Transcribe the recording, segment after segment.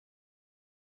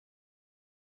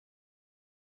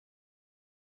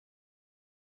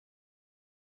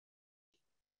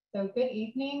So good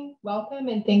evening, welcome,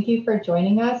 and thank you for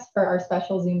joining us for our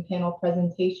special Zoom panel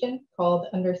presentation called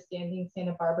Understanding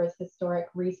Santa Barbara's Historic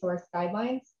Resource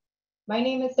Guidelines. My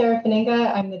name is Sarah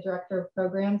Faninga. I'm the Director of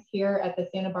Programs here at the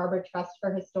Santa Barbara Trust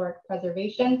for Historic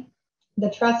Preservation. The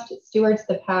Trust stewards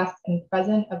the past and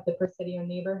present of the Presidio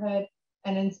neighborhood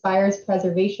and inspires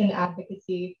preservation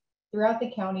advocacy throughout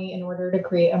the county in order to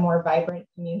create a more vibrant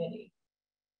community.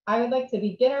 I would like to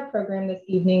begin our program this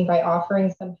evening by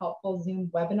offering some helpful Zoom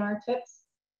webinar tips.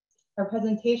 Our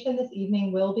presentation this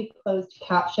evening will be closed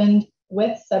captioned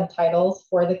with subtitles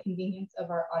for the convenience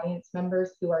of our audience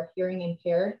members who are hearing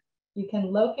impaired. You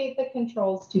can locate the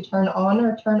controls to turn on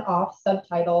or turn off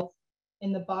subtitles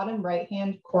in the bottom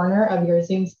right-hand corner of your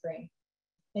Zoom screen.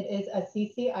 It is a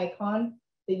CC icon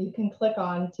that you can click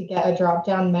on to get a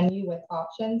drop-down menu with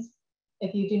options.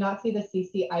 If you do not see the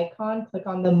CC icon, click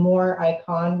on the More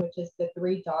icon, which is the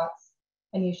 3 dots,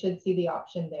 and you should see the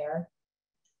option there.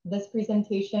 This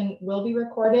presentation will be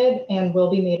recorded and will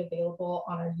be made available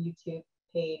on our YouTube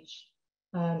page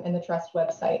and the Trust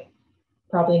website,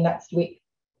 probably next week.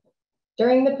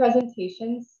 During the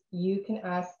presentations, you can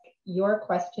ask your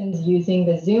questions using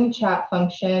the Zoom chat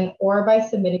function or by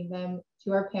submitting them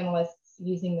to our panelists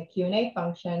using the Q&A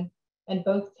function. And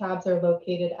both tabs are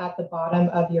located at the bottom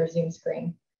of your Zoom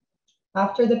screen.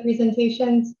 After the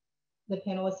presentations, the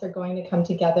panelists are going to come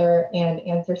together and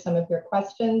answer some of your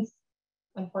questions.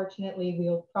 Unfortunately, we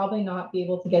will probably not be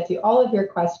able to get to all of your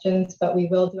questions, but we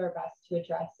will do our best to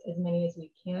address as many as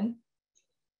we can.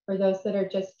 For those that are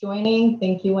just joining,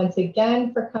 thank you once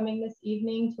again for coming this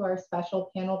evening to our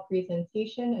special panel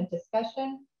presentation and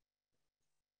discussion.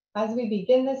 As we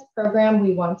begin this program,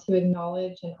 we want to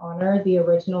acknowledge and honor the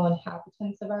original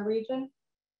inhabitants of our region.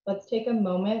 Let's take a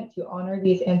moment to honor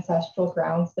these ancestral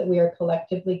grounds that we are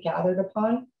collectively gathered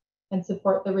upon and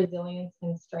support the resilience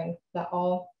and strength that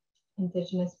all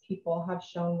Indigenous people have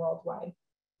shown worldwide.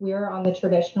 We are on the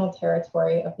traditional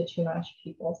territory of the Chumash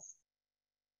peoples.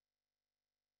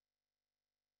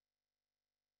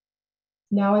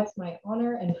 Now it's my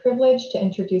honor and privilege to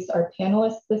introduce our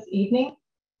panelists this evening.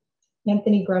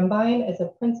 Anthony Grumbine is a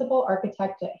principal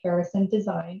architect at Harrison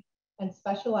Design and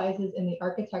specializes in the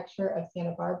architecture of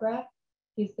Santa Barbara.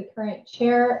 He's the current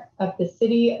chair of the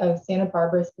City of Santa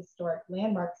Barbara's Historic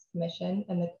Landmarks Commission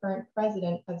and the current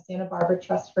president of Santa Barbara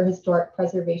Trust for Historic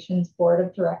Preservation's Board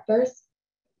of Directors.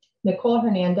 Nicole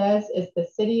Hernandez is the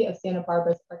City of Santa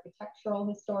Barbara's architectural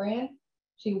historian.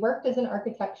 She worked as an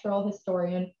architectural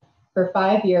historian for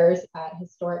 5 years at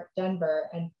Historic Denver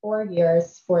and 4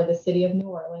 years for the City of New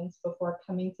Orleans before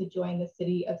coming to join the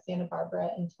City of Santa Barbara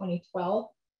in 2012.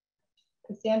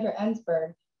 Cassandra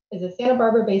Ensberg is a Santa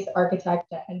Barbara-based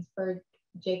architect at Ensberg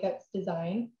Jacobs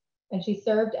Design, and she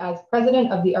served as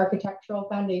president of the Architectural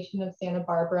Foundation of Santa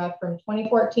Barbara from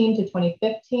 2014 to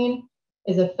 2015,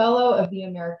 is a fellow of the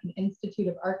American Institute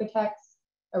of Architects,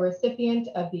 a recipient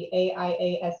of the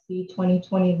AIASB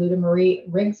 2020 Luda Marie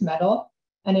Riggs Medal,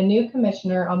 and a new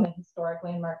commissioner on the Historic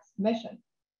Landmarks Commission.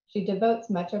 She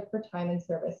devotes much of her time and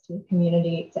service to the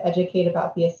community to educate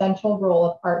about the essential role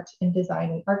of art in design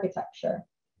and architecture.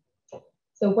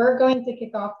 So we're going to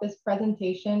kick off this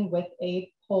presentation with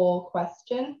a poll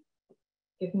question.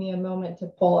 Give me a moment to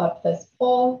pull up this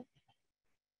poll.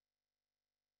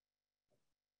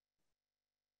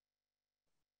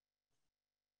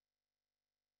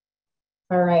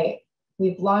 All right,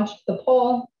 we've launched the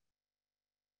poll.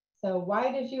 So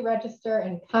why did you register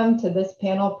and come to this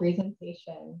panel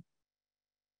presentation?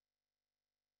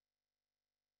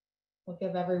 We'll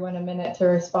give everyone a minute to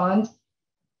respond.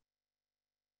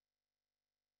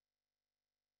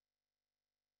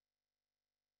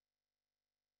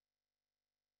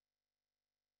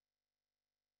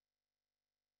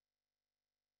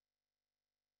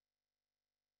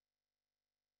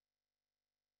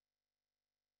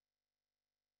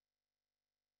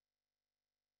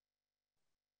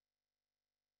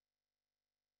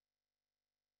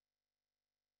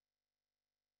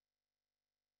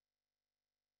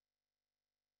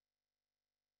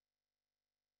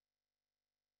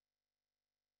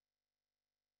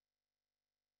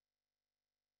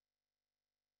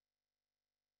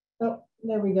 Oh,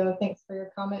 there we go. Thanks for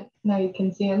your comment. Now you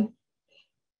can see him.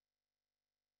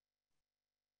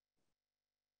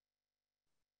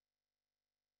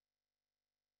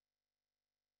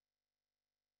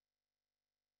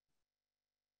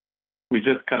 We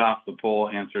just cut off the poll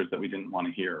answers that we didn't want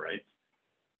to hear, right?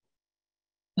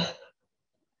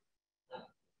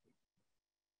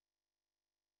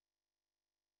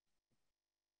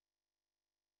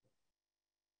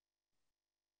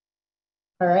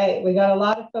 All right, we got a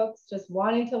lot of folks just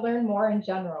wanting to learn more in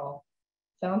general.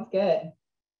 Sounds good.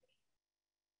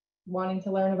 wanting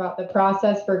to learn about the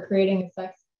process for creating a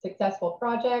successful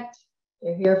project.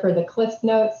 You're here for the Cliffs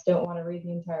Notes, don't want to read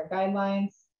the entire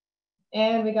guidelines.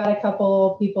 And we got a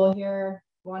couple people here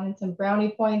wanting some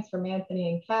brownie points from Anthony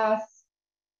and Cass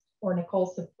or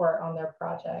Nicole's support on their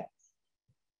project.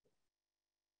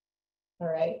 All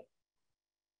right.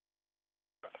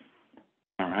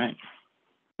 All right.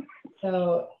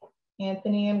 So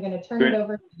Anthony, I'm going to turn it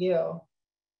over to you.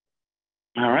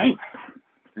 All right.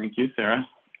 Thank you, Sarah.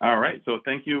 All right. So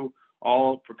thank you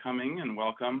all for coming and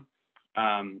welcome.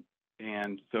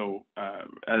 And so I'm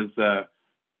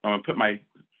going to put my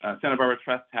Santa Barbara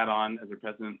Trust hat on as a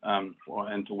president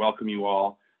and to welcome you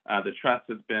all. The Trust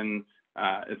has been,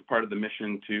 as part of the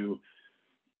mission to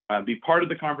be part of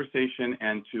the conversation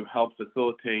and to help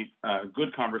facilitate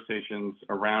good conversations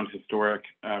around historic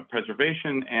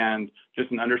preservation and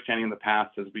just an understanding of the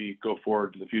past as we go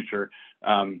forward to the future.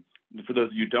 For those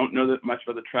of you who don't know that much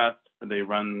about the Trust, they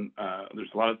run, there's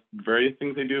a lot of various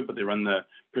things they do, but they run the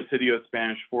Presidio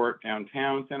Spanish Fort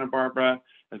downtown Santa Barbara,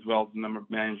 as well as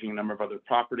managing a number of other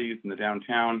properties in the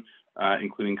downtown,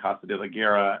 including Casa de la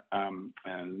Guerra and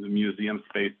the museum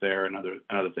space there and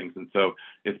other things. And so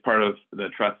it's part of the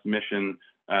Trust's mission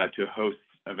to host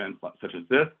events such as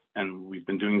this, and we've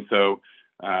been doing so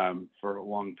for a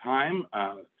long time.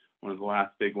 One of the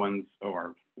last big ones,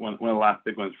 or one of the last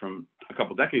big ones from a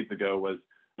couple decades ago was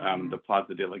the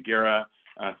Plaza de la Guerra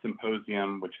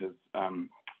Symposium, which has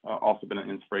also been an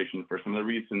inspiration for some of the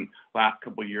recent last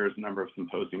couple of years, a number of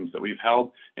symposiums that we've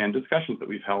held and discussions that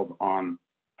we've held on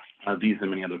these and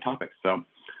many other topics. So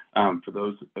for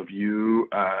those of you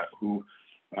who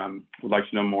would like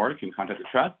to know more, you can contact the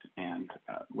Trust. And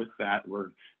with that, we're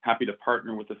happy to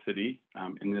partner with the city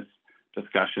in this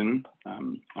discussion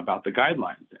about the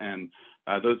guidelines. And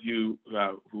those of you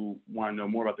who want to know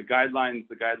more about the guidelines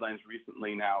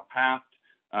recently now passed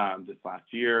this last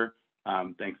year,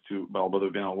 thanks to, well, although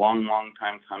they've been a long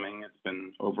time coming, it's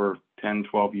been over 10,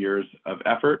 12 years of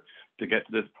effort to get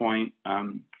to this point.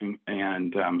 And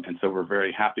so we're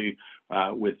very happy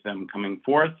with them coming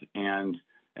forth and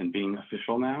being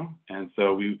official now. And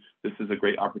so this is a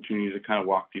great opportunity to kind of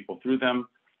walk people through them,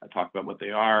 talk about what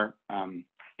they are,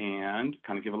 and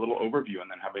kind of give a little overview and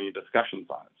then have any discussions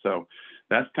on it. So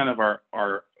that's kind of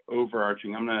our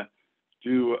overarching. I'm going to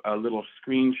do a little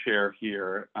screen share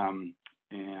here.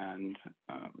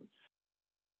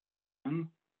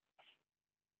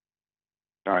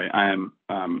 Sorry, I am,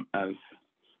 as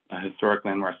a Historic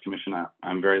Landmarks Commission,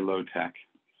 I'm very low tech,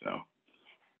 so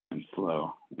I'm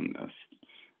slow in this.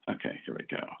 Okay, here we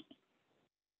go.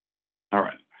 All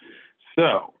right,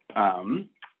 so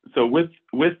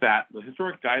with that, the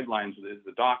historic guidelines is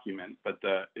the document, but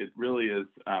it really is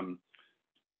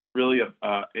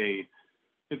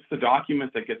it's the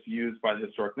document that gets used by the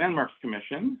Historic Landmarks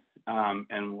Commission,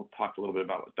 and we'll talk a little bit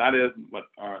about what that is, what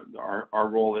our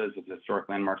role is as the Historic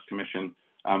Landmarks Commission.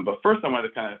 But first, I wanted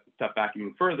to kind of step back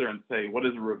even further and say, what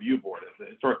is a review board? The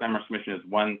Historic Landmarks Commission is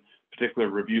one particular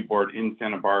review board in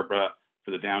Santa Barbara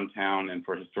for the downtown and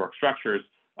for historic structures,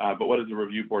 but what is a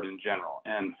review board in general?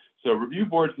 And so review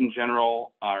boards in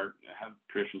general have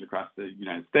traditions across the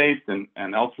United States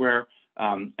and elsewhere,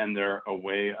 and they're a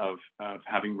way of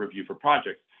having review for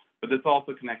projects. But this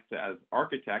also connects to, as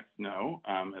architects know,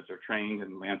 as they're trained,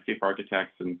 and landscape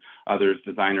architects and others,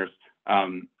 designers,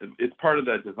 it's part of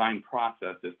the design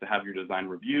process is to have your design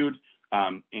reviewed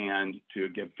and to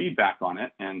give feedback on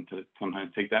it, and to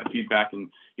sometimes take that feedback and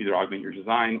either augment your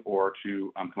design or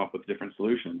to come up with different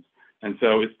solutions. And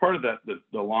so it's part of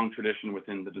the long tradition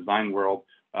within the design world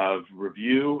of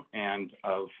review and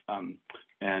of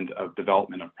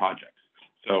development of projects.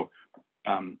 So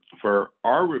for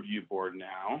our review board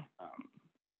now,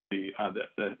 the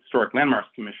Historic Landmarks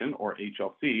Commission, or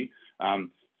HLC,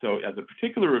 so as a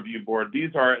particular review board,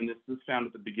 these are, and this is found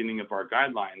at the beginning of our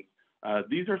guidelines,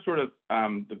 these are sort of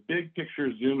the big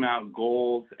picture zoom out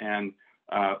goals and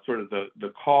sort of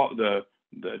the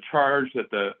charge that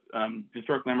the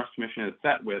Historic Landmarks Commission is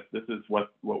set with. This is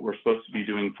what we're supposed to be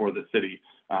doing for the city,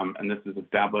 and this is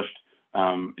established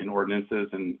in ordinances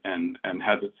and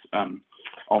has its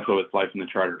also its life in the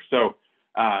charter. So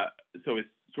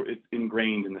it's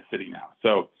ingrained in the city now.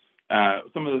 So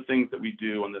some of the things that we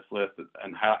do on this list,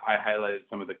 and I highlighted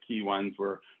some of the key ones,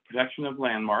 were protection of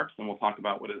landmarks, and we'll talk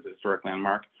about what is a historic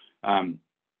landmark.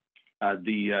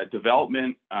 The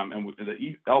development, and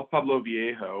the El Pueblo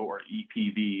Viejo, or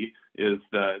EPV, is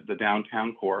the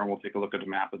downtown core, and we'll take a look at a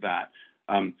map of that.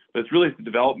 But it's really the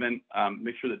development,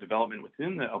 make sure that development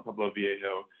within the El Pueblo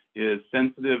Viejo is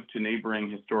sensitive to neighboring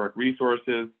historic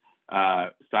resources,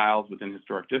 styles within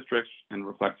historic districts, and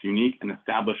reflects unique and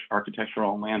established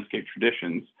architectural and landscape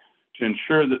traditions to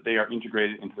ensure that they are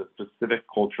integrated into the specific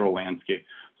cultural landscape.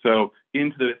 So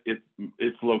into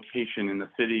its location in the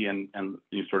city and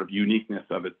the sort of uniqueness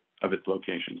of its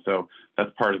location. So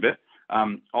that's part of it.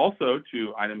 Also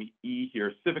to item E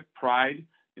here, civic pride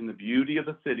in the beauty of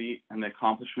the city and the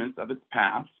accomplishments of its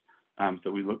past.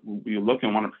 So we look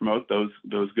and want to promote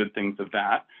those good things of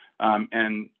that.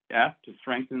 And F, to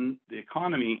strengthen the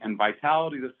economy and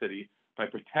vitality of the city by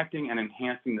protecting and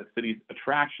enhancing the city's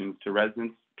attractions to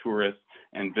residents, tourists,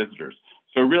 and visitors.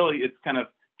 So really, it's kind of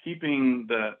keeping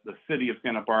the city of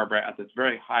Santa Barbara at this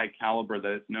very high caliber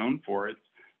that it's known for.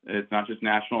 It's not just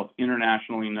national, it's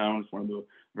internationally known. It's one of the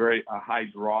very high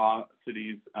draw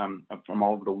cities from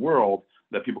all over the world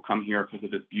that people come here because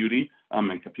of its beauty,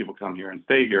 and people come here and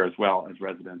stay here as well as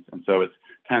residents. And so it's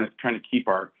kind of trying to keep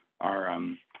our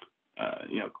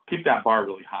keep that bar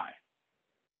really high.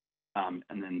 And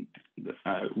then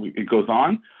it goes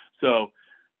on. So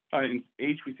in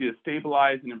H, we see a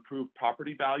stabilize and improve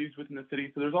property values within the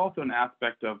city. So there's also an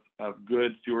aspect of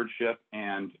good stewardship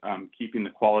and keeping the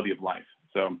quality of life.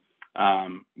 So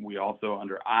we also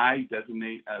under I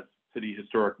designate as city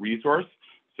historic resource.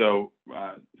 So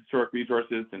historic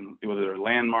resources, and whether they're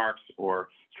landmarks or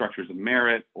structures of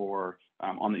merit or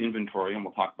on the inventory, and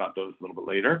we'll talk about those a little bit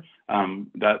later,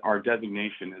 that our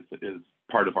designation is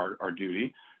part of our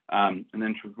duty. And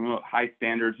then to promote high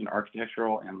standards in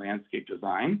architectural and landscape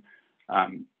design.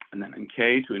 And then in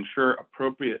K, to ensure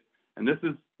appropriate, and this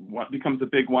is what becomes a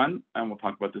big one, and we'll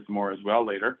talk about this more as well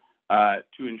later,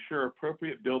 to ensure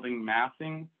appropriate building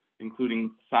massing,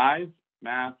 including size,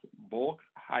 mass, bulk,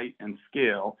 height, and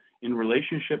scale in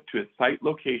relationship to its site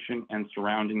location and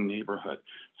surrounding neighborhood.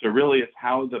 So really it's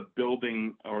how the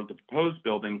building or the proposed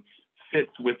building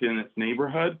fits within its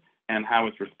neighborhood and how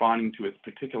it's responding to its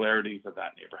particularities of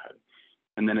that neighborhood.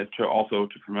 And then it's also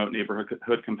to promote neighborhood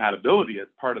compatibility. As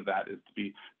part of that is to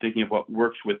be thinking of what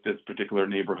works with this particular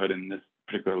neighborhood in this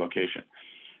particular location.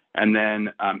 And then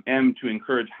M, to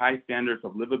encourage high standards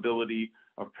of livability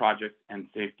of projects and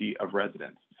safety of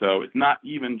residents. So it's not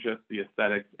even just the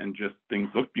aesthetics and just things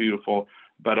look beautiful,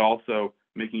 but also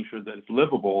making sure that it's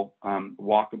livable,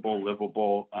 walkable,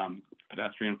 livable,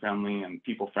 pedestrian friendly and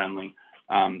people friendly,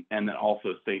 and then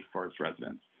also safe for its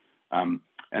residents.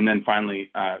 And then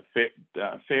finally,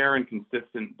 fair and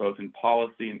consistent both in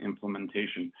policy and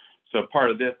implementation. So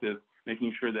part of this is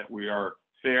making sure that we are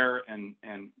fair and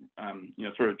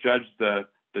sort of judge the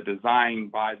design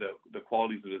by the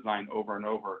qualities of design over and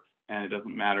over, and it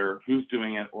doesn't matter who's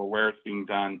doing it or where it's being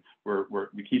done.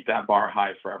 We keep that bar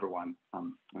high for everyone,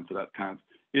 and so that kind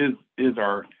of is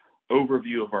our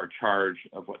overview of our charge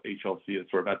of what HLC is,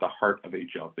 sort of at the heart of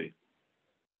HLC,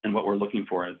 and what we're looking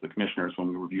for as the commissioners when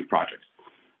we review projects.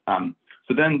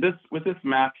 So then with this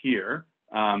map here,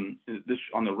 this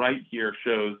on the right here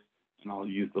shows, and I'll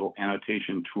use a little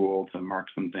annotation tool to mark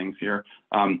some things here.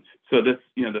 So this,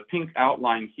 the pink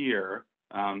outline here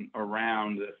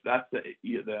around this, that's the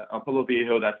El Pueblo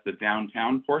Viejo, that's the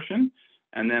downtown portion.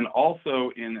 And then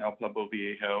also in El Pueblo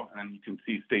Viejo, and you can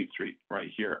see State Street right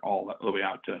here, all the way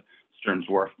out to Stearns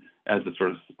Wharf as the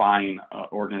sort of spine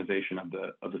organization of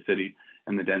the city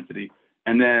and the density.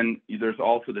 And then there's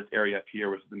also this area up here,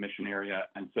 which is the Mission area.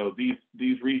 And so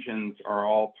these regions are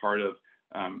all part of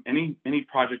any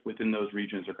project within those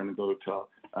regions are going to go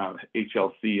to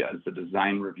HLC as the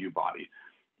design review body.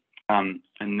 And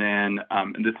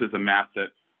this is a map that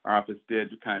our office did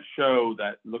to kind of show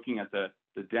that looking at the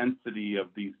density of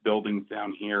these buildings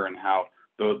down here and how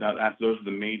those are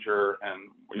the major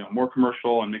and more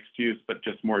commercial and mixed use, but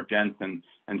just more dense and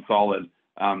solid.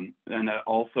 And that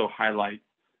also highlights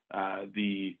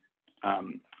the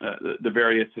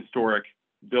various historic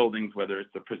buildings, whether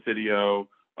it's the Presidio,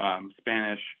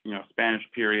 Spanish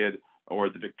period, or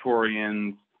the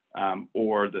Victorians,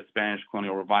 or the Spanish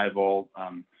colonial revival.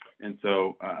 And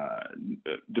so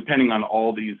depending on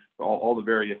all the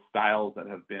various styles that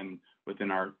have been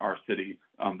within our city,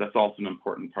 that's also an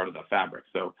important part of the fabric.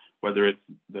 So whether it's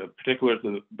the particulars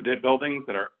of the buildings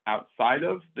that are outside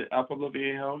of the El Pueblo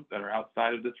Viejo, that are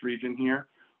outside of this region here,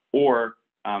 or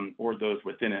those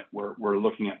within it, we're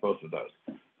looking at both of those.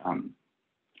 And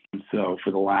so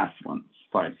for the last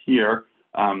slide here,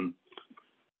 sorry,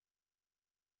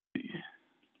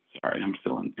 I'm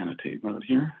still in annotate mode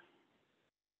here.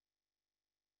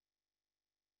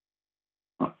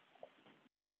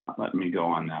 Let me go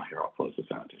on now here. I'll close this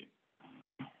annotate.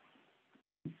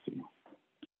 Let's see.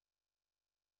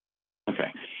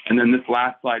 Okay, and then this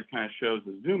last slide kind of shows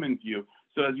the zoom in view.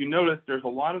 So as you notice, there's a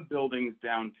lot of buildings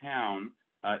downtown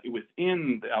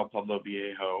within the El Pueblo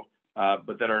Viejo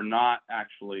but that are not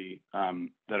actually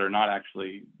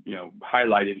highlighted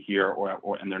here,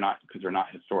 and they're not, because they're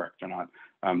not historic. They're not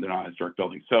historic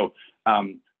buildings. So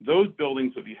those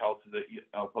buildings would be held to the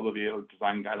El Pueblo Viejo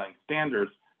Design Guideline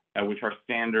standards, which are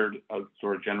standard of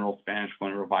sort of general Spanish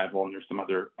colonial revival, and there's some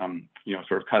other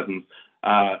sort of cousins.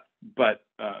 But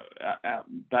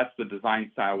that's the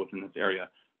design style within this area.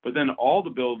 But then all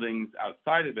the buildings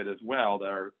outside of it as well that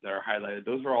are highlighted,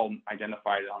 those are all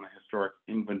identified on a historic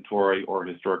inventory or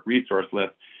historic resource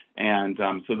list. And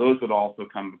so those would also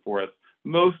come before us.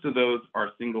 Most of those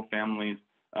are single family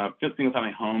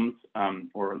homes,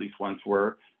 or at least once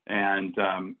were. And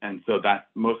so that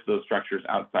most of those structures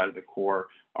outside of the core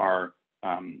that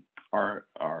are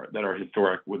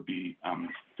historic would be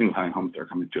single family homes that are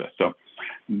coming to us. So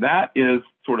that is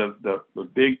sort of the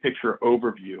big picture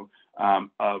overview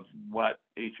of what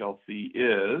HLC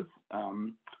is.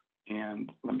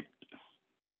 And let me just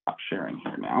stop sharing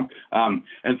here now.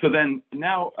 And so then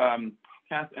now,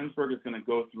 Cass Ensberg is going to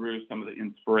go through some of the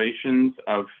inspirations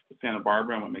of Santa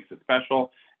Barbara and what makes it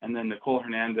special. And then Nicole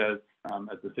Hernandez,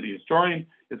 as the city historian,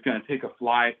 is going to take a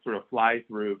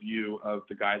fly-through view of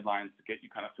the guidelines to get you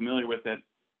kind of familiar with it.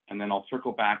 And then I'll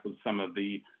circle back with some of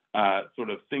the sort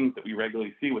of things that we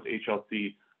regularly see with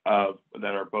HLC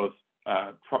that are both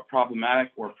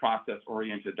problematic or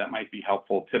process-oriented that might be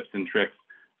helpful tips and tricks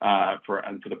for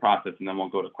the process, and then we'll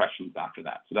go to questions after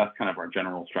that. So that's kind of our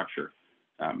general structure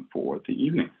for the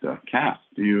evening. So Cass,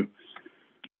 do you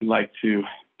like to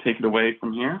take it away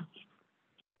from here?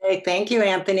 Hey, thank you,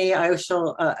 Anthony. I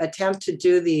shall attempt to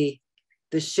do the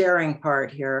sharing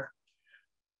part here.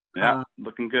 Yeah,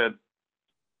 looking good.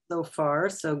 So far,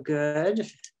 so good.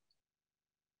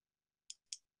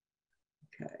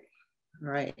 Okay, all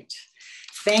right.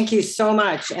 Thank you so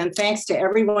much. And thanks to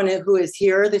everyone who is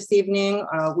here this evening.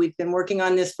 We've been working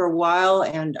on this for a while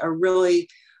and are really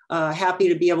happy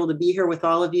to be able to be here with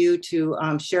all of you to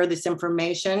share this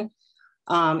information.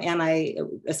 And I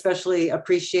especially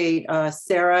appreciate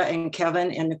Sarah and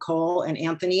Kevin and Nicole and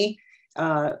Anthony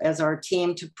as our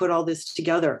team to put all this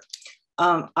together.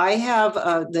 I have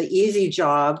the easy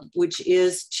job, which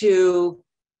is to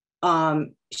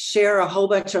share a whole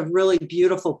bunch of really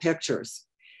beautiful pictures.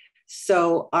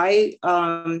 So I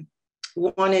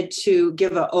wanted to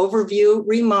give an overview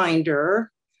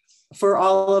reminder for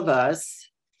all of us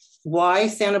why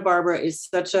Santa Barbara is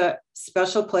such a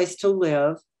special place to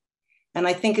live. And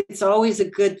I think it's always a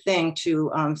good thing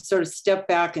to sort of step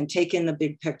back and take in the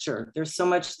big picture. There's so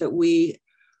much that we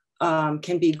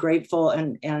can be grateful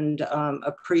and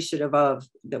appreciative of,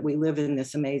 that we live in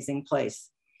this amazing place.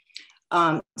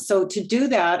 So to do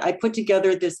that, I put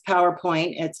together this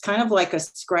PowerPoint. It's kind of like a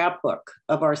scrapbook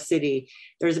of our city.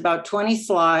 There's about 20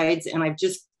 slides, and I've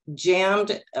just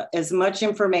jammed as much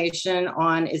information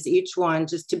on as each one,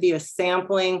 just to be a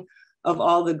sampling of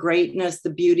all the greatness, the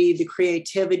beauty, the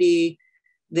creativity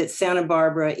that Santa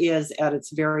Barbara is at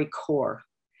its very core.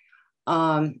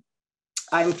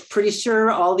 I'm pretty sure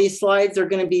all these slides are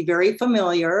going to be very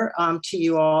familiar to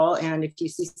you all. And if you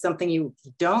see something you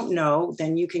don't know,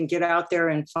 then you can get out there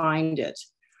and find it.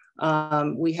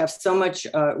 We have so much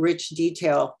rich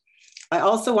detail. I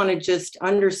also want to just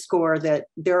underscore that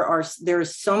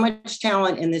there's so much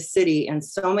talent in this city and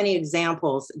so many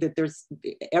examples that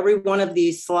every one of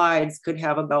these slides could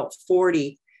have about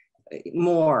 40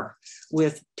 more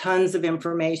with tons of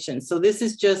information. So this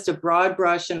is just a broad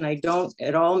brush, and I don't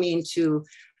at all mean to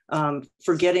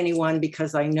forget anyone,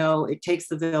 because I know it takes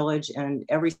the village and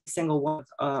every single one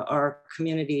of our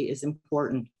community is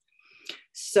important.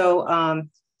 So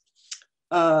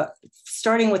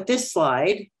starting with this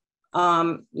slide,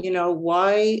 you know,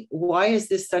 why is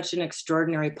this such an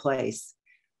extraordinary place?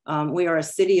 We are a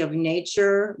city of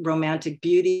nature, romantic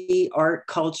beauty, art,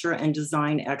 culture, and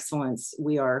design excellence.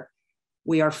 We are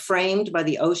framed by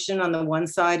the ocean on the one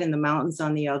side and the mountains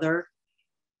on the other.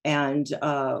 And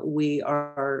we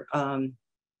are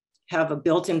have a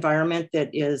built environment that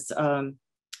is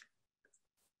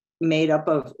made up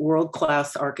of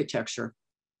world-class architecture.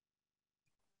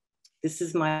 This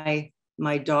is my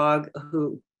dog,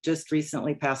 who just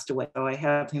recently passed away. So I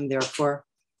have him there for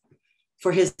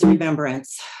his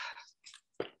remembrance.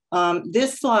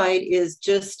 This slide is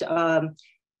just,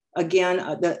 again,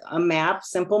 a map,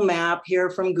 simple map here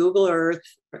from Google Earth.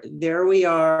 There we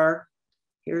are.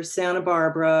 Here's Santa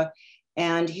Barbara.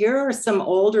 And here are some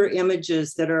older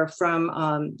images that are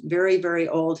from very, very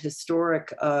old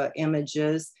historic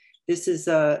images. This is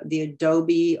the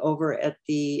adobe over at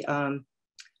the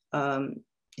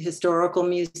historical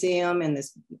museum and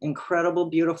this incredible,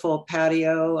 beautiful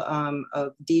patio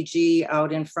of DG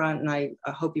out in front. And I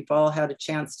hope you've all had a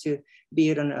chance to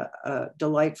be at a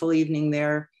delightful evening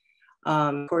there.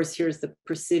 Of course, here's the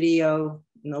Presidio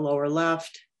in the lower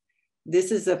left.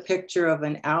 This is a picture of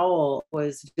an owl who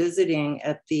was visiting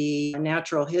at the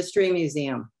Natural History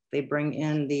Museum. They bring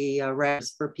in the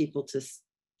rags for people to see.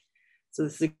 So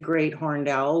this is a great horned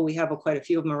owl. We have quite a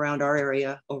few of them around our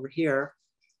area over here.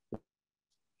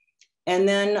 And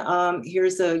then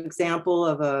here's an example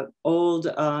of an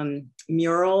old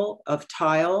mural of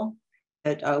tile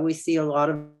that we see a lot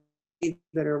of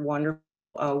that are wonderful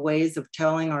ways of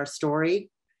telling our story.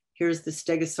 Here's the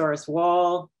Stegosaurus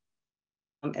wall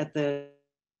at the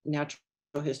Natural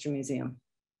History Museum.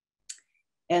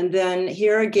 And then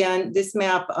here again, this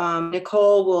map,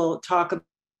 Nicole will talk about.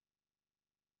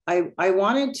 I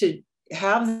wanted to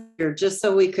have here just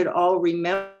so we could all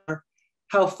remember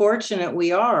how fortunate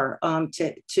we are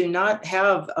to not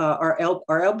have our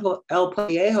El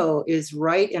Pueblo is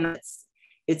right in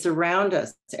it's around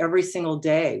us every single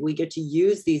day. We get to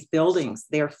use these buildings.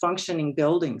 They are functioning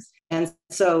buildings. And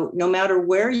so no matter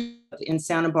where you live in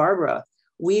Santa Barbara,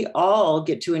 we all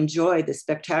get to enjoy the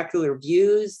spectacular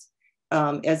views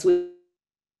as we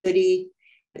city.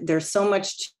 There's so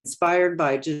much inspired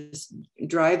by just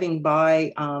driving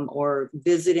by or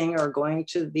visiting or going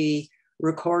to the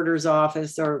recorder's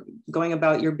office or going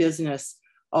about your business.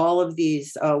 All of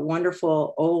these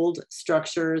wonderful old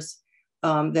structures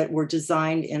that were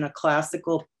designed in a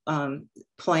classical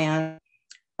plan.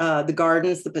 The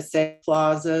gardens, the Passaic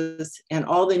plazas, and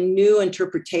all the new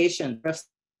interpretations of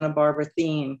Santa Barbara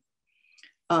theme.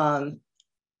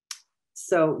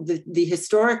 So the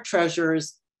historic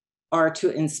treasures are to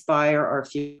inspire our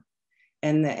future,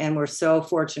 and we're so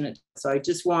fortunate. So I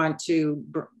just want to,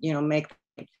 make.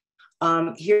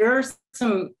 Here's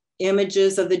some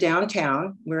images of the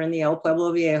downtown. We're in the El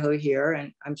Pueblo Viejo here,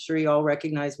 and I'm sure you all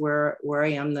recognize where I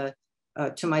am.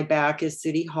 To my back is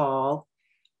City Hall.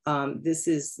 This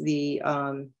is the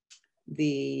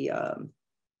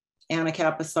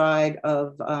Anacapa side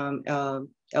of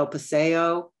El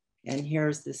Paseo, and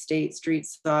here's the State Street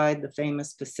side, the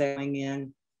famous Paseo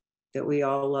Inn that we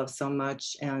all love so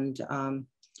much, and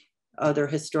other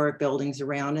historic buildings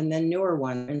around, and then newer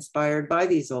ones inspired by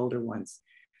these older ones.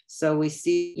 So we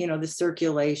see, the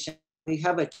circulation. We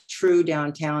have a true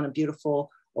downtown, a beautiful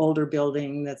older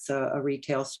building that's a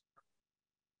retail store.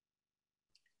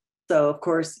 So of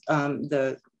course, I'm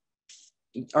just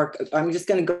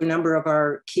going to go a number of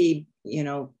our key,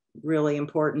 really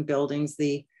important buildings.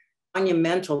 The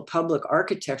monumental public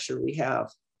architecture we have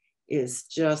is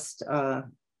just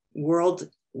world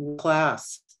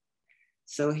class.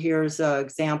 So here's an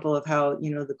example of how,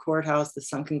 the courthouse, the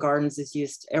Sunken Gardens is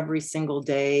used every single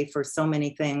day for so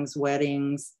many things,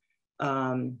 weddings,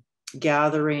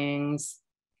 gatherings,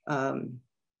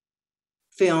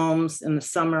 films in the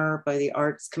summer by the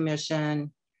Arts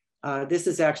Commission. This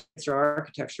is actually our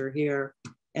architecture here.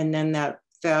 And then that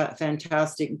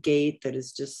fantastic gate that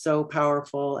is just so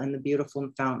powerful, and the beautiful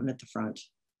fountain at the front.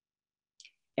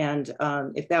 And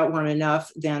if that weren't enough,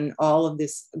 then all of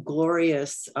this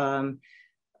glorious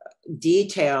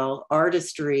detail,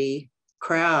 artistry,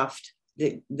 craft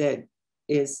that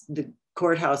is the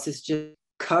courthouse is just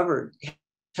covered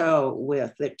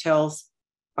with, that tells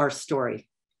our story.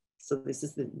 So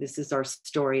this is our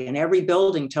story, and every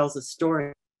building tells a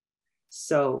story.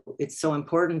 So it's so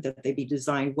important that they be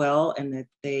designed well and that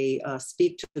they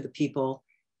speak to the people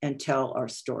and tell our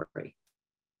story.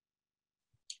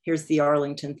 Here's the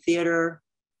Arlington Theater,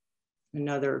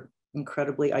 another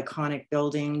incredibly iconic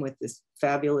building with this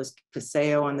fabulous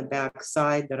Paseo on the back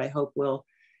side that I hope will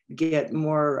get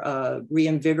more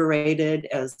reinvigorated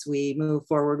as we move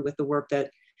forward with the work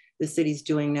that the city's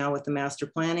doing now with the master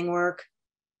planning work.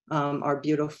 Our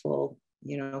beautiful,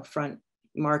 front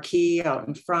marquee out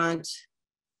in front.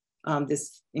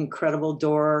 This incredible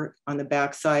door on the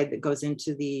back side that goes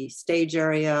into the stage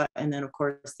area, and then of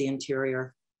course the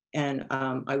interior. And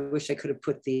I wish I could have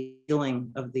put the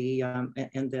ceiling of the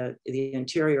and the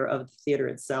interior of the theater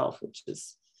itself, which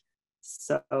is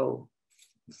so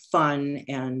fun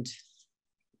and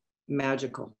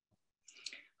magical.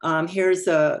 Here's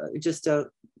just a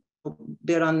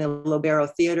bit on the Lobero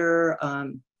Theater.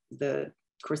 Of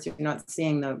course, you're not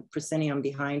seeing the proscenium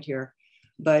behind here,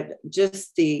 but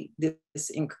just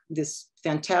this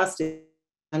fantastic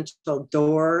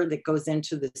door that goes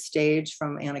into the stage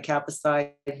from Anacapa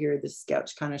side here. The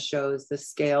sketch kind of shows the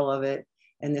scale of it,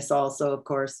 and this also, of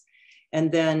course.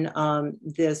 And then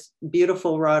this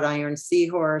beautiful wrought iron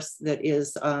seahorse that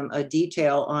is a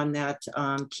detail on that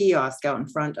kiosk out in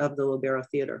front of the Lobero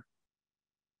Theater.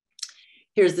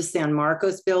 Here's the San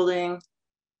Marcos building,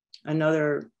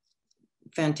 another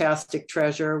fantastic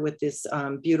treasure with this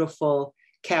beautiful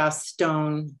cast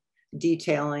stone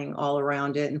detailing all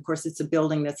around it. And of course, it's a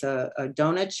building that's a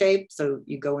donut shape. So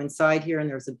you go inside here and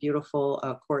there's a beautiful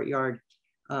courtyard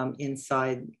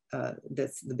inside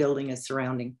that's the building is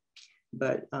surrounding.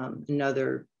 But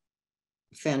another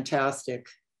fantastic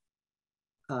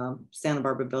Santa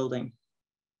Barbara building.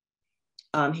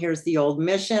 Here's the old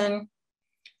mission.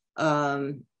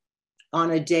 On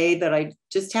a day that I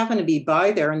just happened to be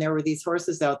by there, and there were these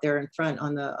horses out there in front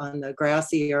on the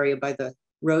grassy area by the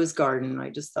rose garden. I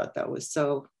just thought that was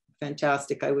so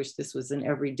fantastic. I wish this was an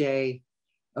everyday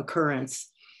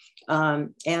occurrence.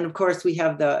 And of course, we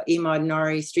have the Imad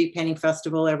Nari Street Painting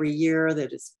Festival every year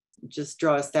that is just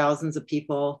draws thousands of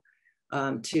people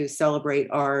to celebrate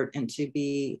art and to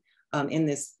be in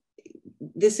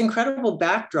this incredible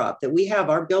backdrop that we have.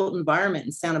 Our built environment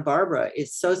in Santa Barbara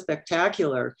is so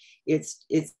spectacular. It's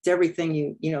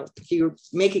everything you know, if you're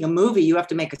making a movie, you have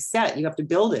to make a set, you have to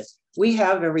build it. We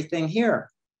have everything here.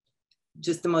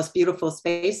 Just the most beautiful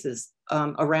spaces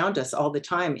around us all the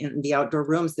time in the outdoor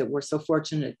rooms that we're so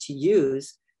fortunate to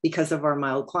use because of our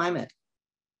mild climate.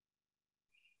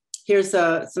 Here's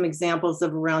some examples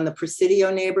of around the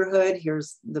Presidio neighborhood.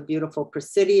 Here's the beautiful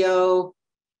Presidio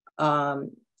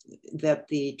that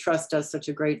the trust does such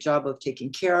a great job of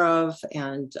taking care of.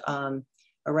 And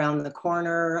around the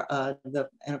corner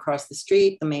and across the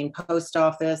street, the main post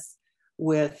office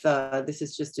with, this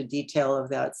is just a detail of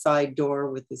that side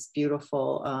door with this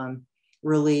beautiful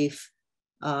relief.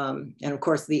 And of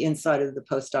course, the inside of the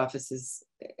post office is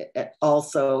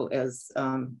also as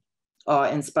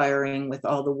awe-inspiring with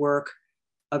all the work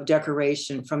of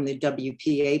decoration from the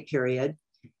WPA period.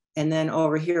 And then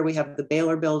over here, we have the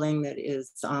Baylor building that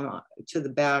is to the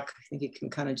back. I think you can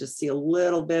kind of just see a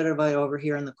little bit of it over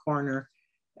here in the corner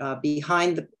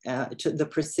behind the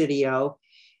Presidio.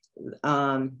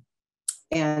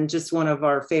 And just one of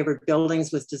our favorite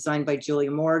buildings was designed by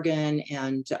Julia Morgan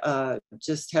and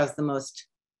just has the most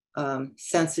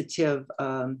sensitive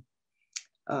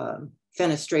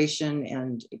fenestration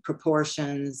and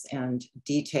proportions and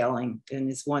detailing, and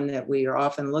is one that we are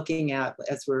often looking at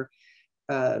as we're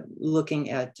looking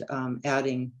at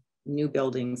adding new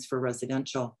buildings for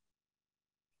residential.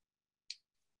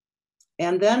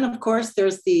 And then, of course,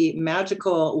 there's the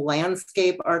magical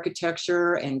landscape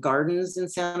architecture and gardens in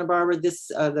Santa Barbara. This,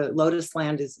 the Lotus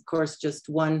Land is, of course, just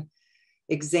one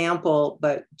example,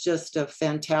 but just a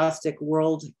fantastic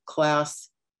world-class,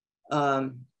 I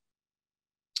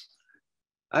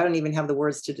don't even have the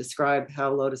words to describe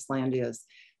how Lotus Land is.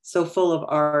 So full of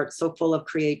art, so full of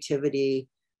creativity,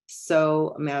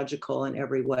 so magical in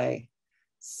every way.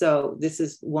 So this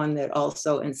is one that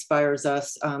also inspires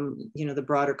us, you know, the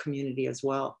broader community as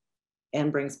well,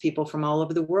 and brings people from all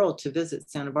over the world to visit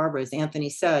Santa Barbara. As Anthony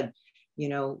said, you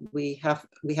know, we have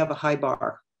a high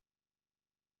bar.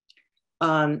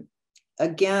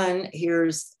 Again,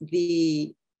 here's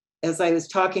the, as I was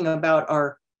talking about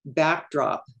our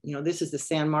backdrop, you know, this is the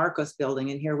San Marcos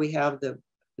building, and here we have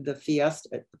the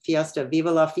Fiesta,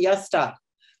 Viva la Fiesta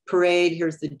parade.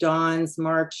 Here's the Dons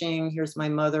marching. Here's my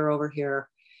mother over here.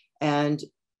 And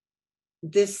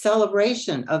this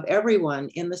celebration of everyone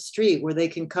in the street where they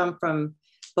can come from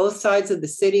both sides of the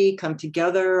city, come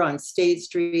together on State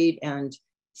Street and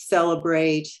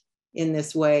celebrate in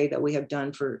this way that we have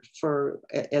done for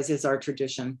as is our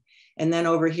tradition. And then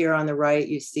over here on the right,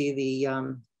 you see the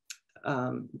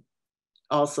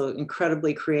also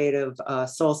incredibly creative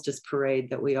solstice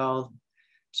parade that we all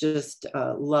just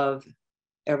love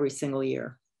every single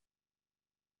year.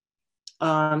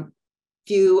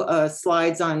 Few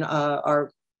slides on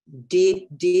our deep,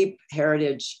 deep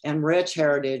heritage and rich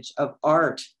heritage of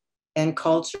art and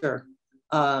culture.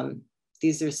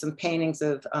 These are some paintings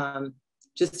of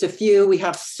just a few. We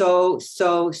have so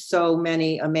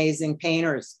many amazing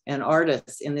painters and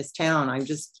artists in this town. I'm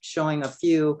just showing a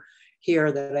few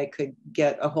here that I could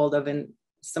get a hold of, in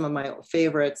some of my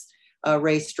favorites.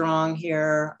 Ray Strong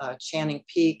here, Channing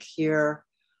Peak here,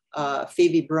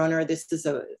 Phoebe Brunner. This is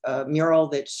a mural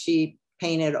that she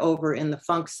painted over in the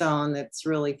Funk Zone that's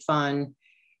really fun.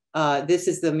 This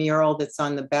is the mural that's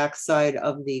on the backside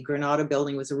of the Granada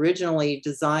building. It was originally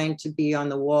designed to be on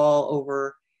the wall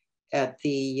over at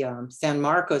the San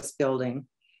Marcos building.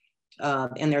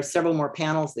 And there are several more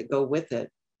panels that go with it,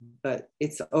 but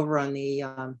it's over on the,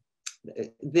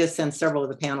 this and several of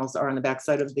the panels are on the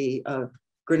backside of the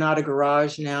Granada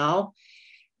garage now.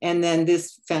 And then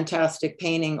this fantastic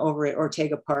painting over at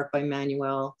Ortega Park by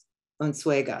Manuel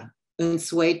Unzueta.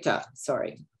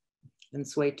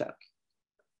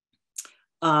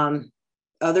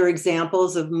 other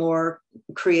examples of more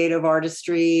creative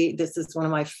artistry. This is one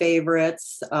of my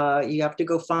favorites. You have to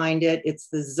go find it. It's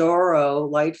the Zorro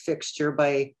light fixture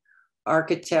by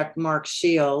architect Mark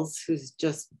Shields, who's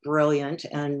just brilliant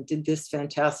and did this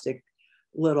fantastic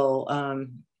little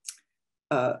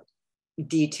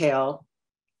detail.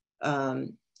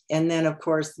 And then of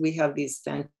course we have these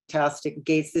fantastic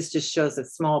gates. This just shows a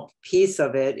small piece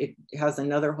of it. It has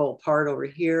another whole part over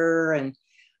here, and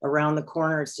around the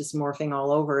corner, it's just morphing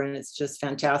all over, and it's just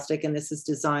fantastic. And this is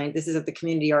designed, this is at the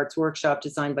Community Arts Workshop,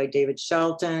 designed by David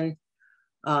Shelton.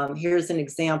 Here's an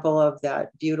example of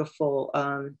that beautiful,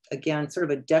 again, sort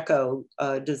of a deco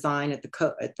design at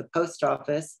the post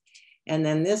office. And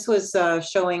then this was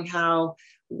showing how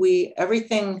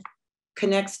everything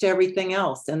connects to everything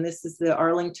else. And this is the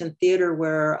Arlington Theater,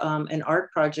 where an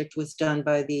art project was done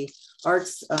by the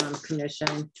Arts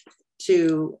Commission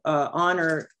to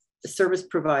honor service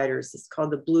providers. It's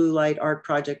called the Blue Light Art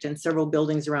Project, and several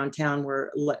buildings around town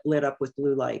were lit up with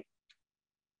blue light.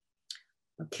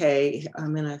 Okay,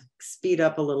 I'm gonna speed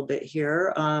up a little bit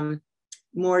here.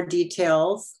 More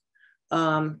details.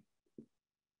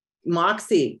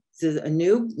 Moxie is a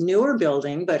newer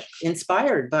building, but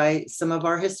inspired by some of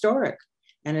our historic.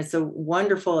 And it's a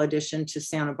wonderful addition to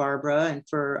Santa Barbara, and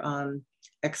for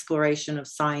exploration of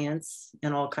science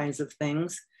and all kinds of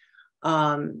things.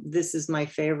 This is my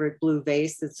favorite blue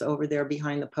vase that's over there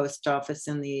behind the post office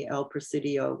in the El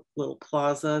Presidio little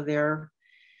plaza there.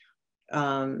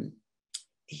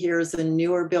 Here's a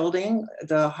newer building,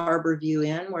 the Harbor View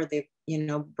Inn, where they've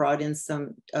brought in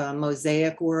some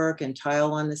mosaic work and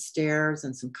tile on the stairs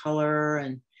and some color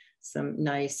and some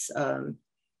nice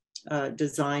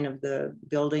design of the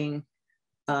building.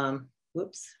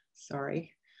 Whoops,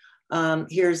 sorry.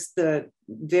 Here's the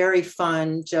very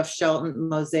fun Jeff Shelton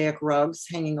mosaic rugs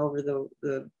hanging over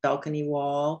the balcony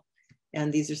wall.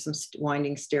 And these are some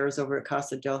winding stairs over at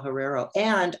Casa del Herrero.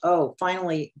 And, oh,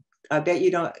 finally, I bet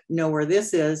you don't know where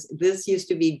this is. This used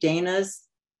to be Dana's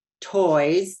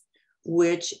Toys,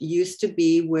 which used to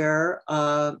be where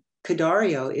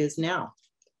Cadario is now.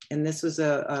 And this was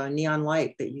a neon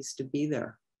light that used to be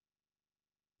there.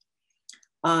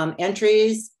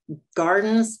 Entries,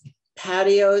 gardens,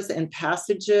 patios, and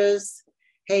passages.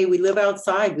 Hey, we live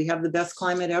outside. We have the best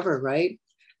climate ever, right?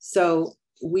 So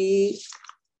we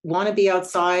want to be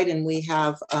outside, and we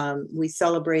have, we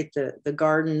celebrate the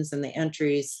gardens and the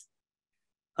entries.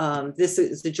 This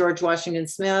is the George Washington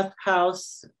Smith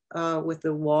house with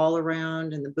the wall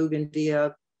around and the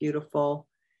bougainvillea, beautiful.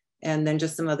 And then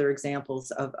just some other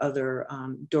examples of other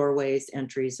doorways,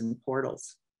 entries, and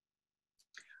portals.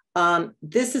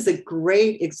 This is a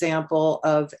great example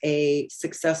of a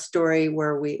success story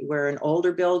where an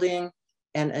older building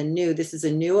and this is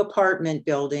a new apartment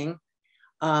building.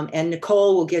 And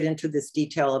Nicole will get into this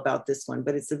detail about this one,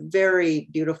 but it's a very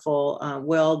beautiful,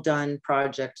 well done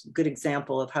project, good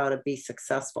example of how to be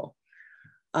successful.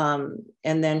 And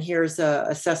then here's a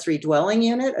accessory dwelling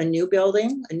unit, a new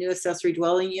building, a new accessory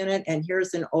dwelling unit. And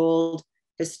here's an old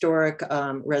historic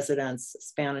residence,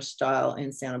 Spanish style,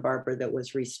 in Santa Barbara that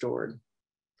was restored.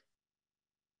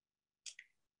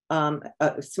 Some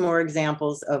more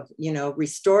examples of,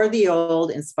 restore the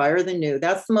old, inspire the new.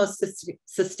 That's the most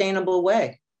sustainable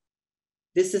way.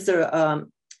 This is a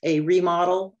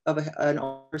remodel of an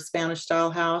older Spanish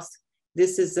style house.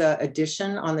 This is an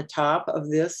addition on the top of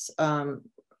this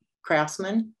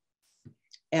Craftsman.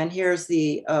 And here's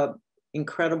the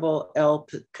incredible El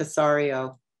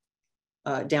Casario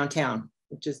downtown,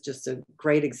 which is just a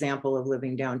great example of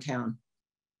living downtown.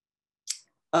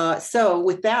 So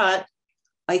with that,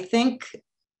 I think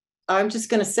I'm just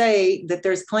going to say that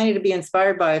there's plenty to be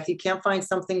inspired by. If you can't find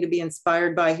something to be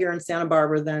inspired by here in Santa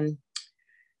Barbara, then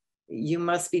you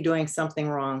must be doing something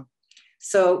wrong.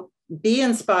 So be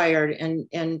inspired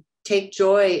and take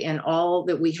joy in all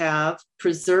that we have.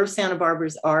 Preserve Santa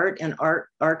Barbara's art and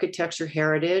architecture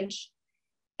heritage.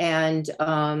 And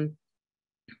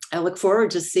I look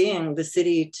forward to seeing the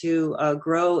city to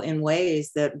grow in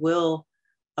ways that will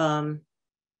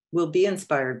be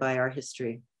inspired by our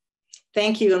history.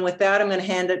 Thank you. And with that, I'm going to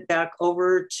hand it back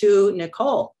over to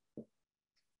Nicole.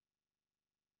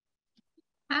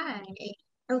 Hi.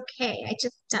 Okay.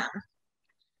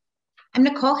 I'm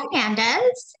Nicole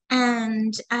Hernandez,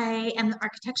 and I am the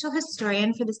architectural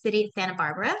historian for the city of Santa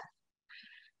Barbara.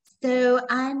 So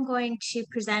I'm going to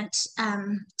present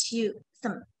to you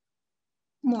some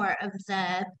more of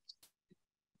the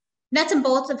nuts and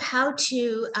bolts of how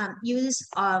to use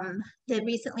the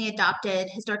recently adopted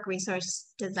historic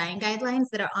resource design guidelines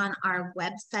that are on our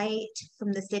website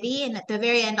from the city. And at the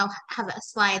very end, I'll have a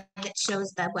slide that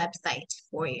shows the website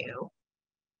for you.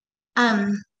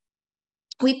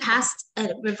 We passed a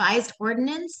revised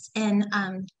ordinance in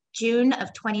June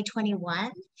of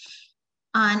 2021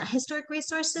 on historic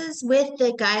resources with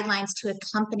the guidelines to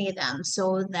accompany them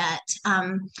so that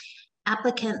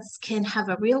applicants can have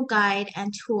a real guide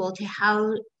and tool to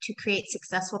how to create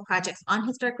successful projects on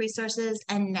historic resources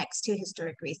and next to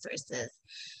historic resources.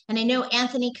 And I know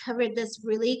Anthony covered this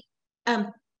really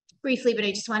briefly, but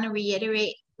I just want to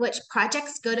reiterate which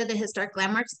projects go to the Historic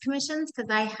Landmarks Commissions,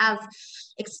 because I have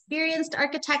experienced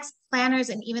architects, planners,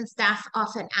 and even staff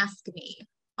often ask me.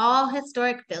 All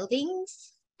historic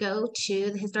buildings go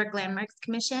to the Historic Landmarks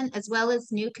Commission, as well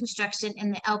as new construction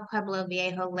in the El Pueblo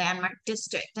Viejo Landmark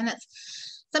District. And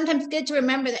it's sometimes good to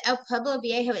remember that El Pueblo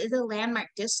Viejo is a landmark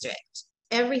district.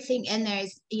 Everything in there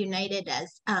is united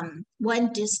as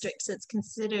one district, so it's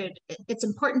considered, its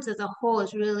importance as a whole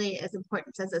is really as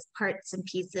important as its parts and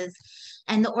pieces.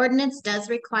 And the ordinance does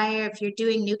require, if you're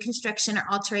doing new construction or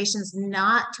alterations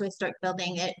not to a historic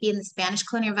building, it be in the Spanish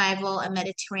colonial revival, a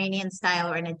Mediterranean style,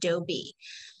 or an adobe.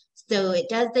 So it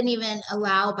doesn't even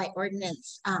allow by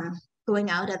ordinance going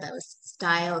out of those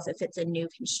styles if it's a new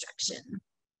construction.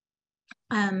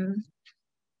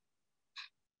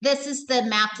 This is the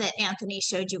map that Anthony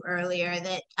showed you earlier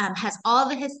that has all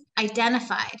the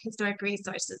identified historic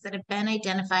resources that have been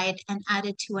identified and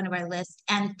added to one of our lists,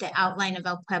 and the outline of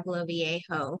El Pueblo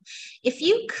Viejo. If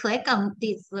you click on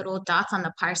these little dots on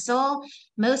the parcel,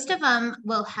 most of them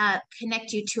will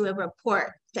connect you to a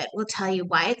report that will tell you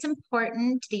why it's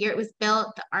important, the year it was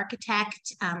built, the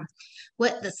architect,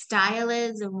 what the style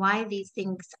is, and why these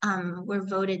things were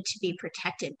voted to be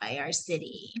protected by our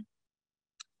city.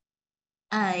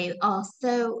 I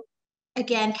also,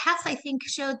 again, Cass, I think,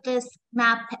 showed this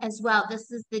map as well. This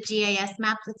is the GIS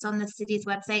map that's on the city's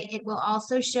website. It will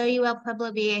also show you El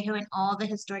Pueblo Viejo and all the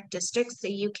historic districts, so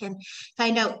you can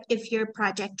find out if your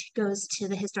project goes to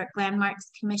the Historic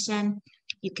Landmarks Commission.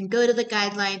 You can go to the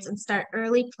guidelines and start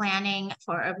early planning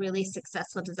for a really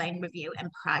successful design review and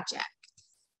project.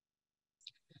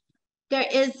 There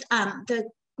is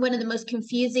one of the most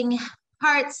confusing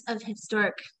parts of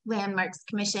Historic Landmarks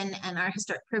Commission and our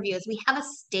historic purview is we have a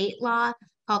state law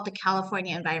called the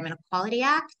California Environmental Quality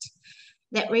Act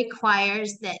that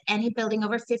requires that any building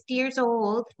over 50 years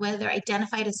old, whether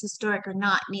identified as historic or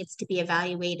not, needs to be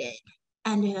evaluated.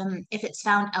 And if it's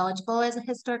found eligible as a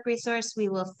historic resource, we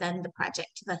will send the project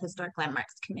to the Historic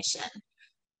Landmarks Commission.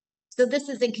 So this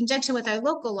is in conjunction with our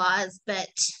local laws, but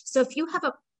so if you have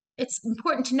it's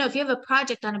important to know if you have a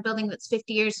project on a building that's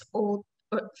 50 years old,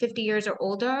 or 50 years or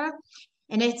older,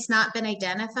 and it's not been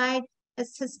identified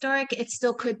as historic, it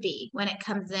still could be when it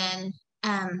comes in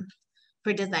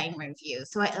for design review.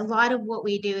 So a lot of what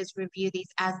we do is review these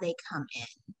as they come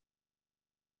in.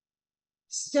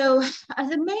 So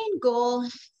the main goal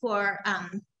for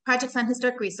projects on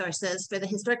historic resources for the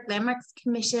Historic Landmarks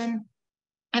Commission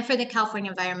and for the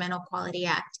California Environmental Quality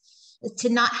Act is to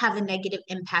not have a negative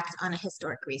impact on a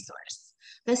historic resource.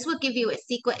 This will give you a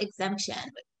CEQA exemption.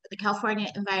 The California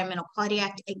Environmental Quality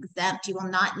Act exempt. You will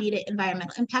not need an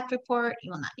environmental impact report.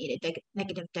 You will not need a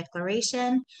negative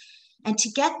declaration. And to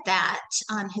get that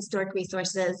on historic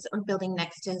resources or building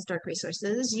next to historic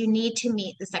resources, you need to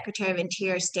meet the Secretary of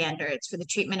Interior standards for the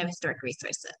treatment of historic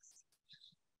resources.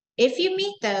 If you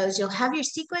meet those, you'll have your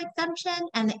CEQA exemption,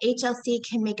 and the HLC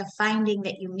can make a finding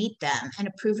that you meet them and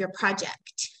approve your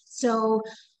project. So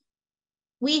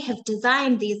we have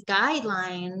designed these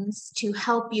guidelines to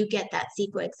help you get that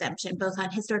CEQA exemption, both on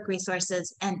historic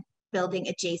resources and building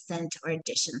adjacent or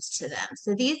additions to them.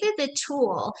 So these are the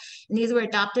tool, and these were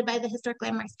adopted by the Historic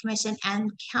Landmarks Commission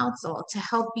and Council to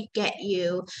help you get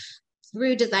you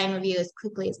through design review as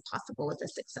quickly as possible with a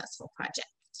successful project.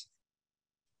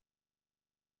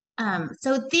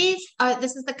 So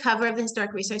this is the cover of the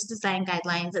Historic Resource Design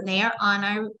Guidelines, and they are on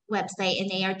our website, and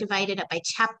they are divided up by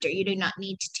chapter. You do not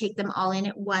need to take them all in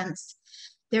at once.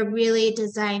 They're really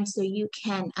designed so you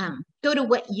can go to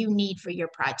what you need for your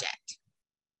project.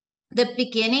 The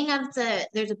beginning of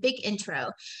there's a big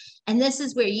intro, and this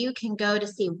is where you can go to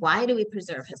see, why do we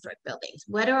preserve historic buildings?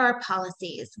 What are our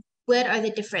policies? What are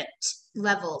the different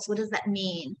levels? What does that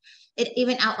mean? It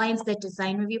even outlines the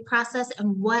design review process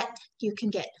and what you can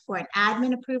get for an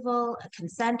admin approval, a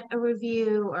consent, a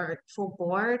review, or full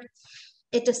board.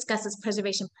 It discusses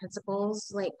preservation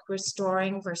principles like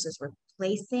restoring versus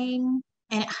replacing,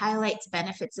 and it highlights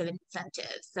benefits of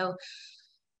incentives. So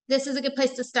this is a good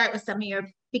place to start with some of your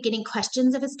beginning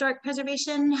questions of historic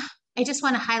preservation. I just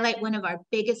want to highlight one of our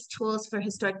biggest tools for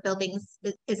historic buildings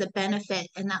is a benefit,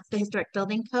 and that's the Historic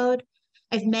Building Code.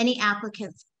 I have many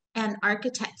applicants and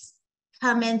architects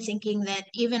come in thinking that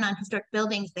even on historic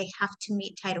buildings, they have to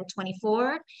meet Title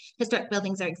 24. Historic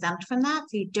buildings are exempt from that,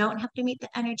 so you don't have to meet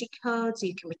the energy code, so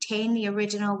you can retain the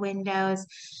original windows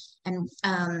and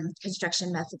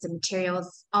construction methods and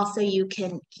materials. Also, you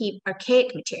can keep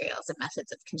archaic materials and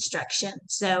methods of construction.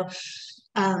 So,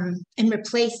 and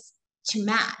replace to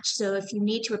match. So if you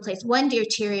need to replace one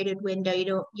deteriorated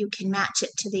window, you can match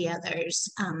it to the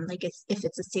others, like if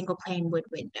it's a single pane wood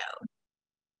window.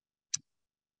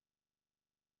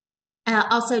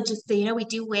 Also, just so you know, we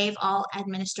do waive all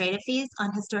administrative fees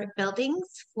on historic buildings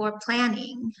for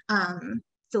planning.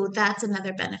 So that's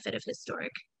another benefit of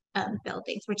historic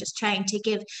buildings. We're just trying to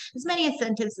give as many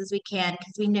incentives as we can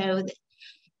because we know that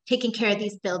taking care of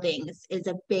these buildings is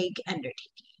a big undertaking.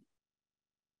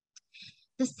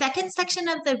 The second section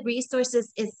of the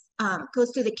resources is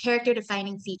goes through the character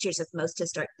defining features of most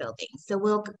historic buildings.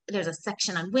 So there's a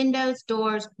section on windows,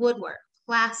 doors, woodwork,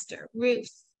 plaster,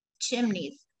 roofs,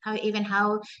 chimneys,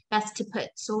 how best to put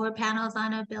solar panels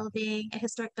on a building, a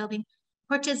historic building,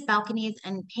 porches, balconies,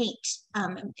 and paint.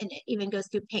 And it even goes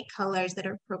through paint colors that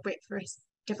are appropriate for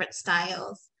different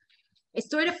styles. I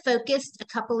sort of focused a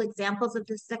couple examples of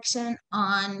this section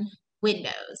on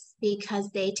windows because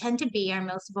they tend to be our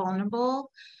most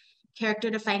vulnerable character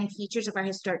defining features of our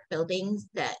historic buildings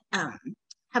that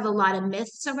have a lot of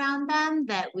myths around them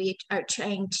that we are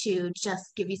trying to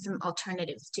just give you some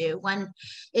alternatives to. One,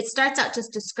 it starts out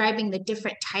just describing the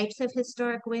different types of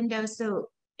historic windows. So,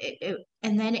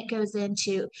 and then it goes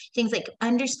into things like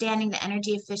understanding the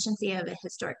energy efficiency of a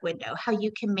historic window, how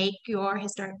you can make your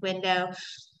historic window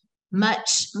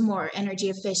much more energy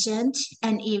efficient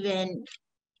and even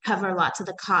cover lots of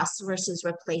the costs versus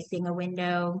replacing a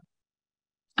window.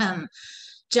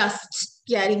 Just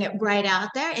getting it right out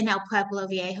there. In El Pueblo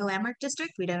Viejo Landmark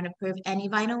District, we don't approve any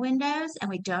vinyl windows and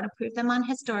we don't approve them on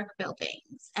historic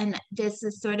buildings. And this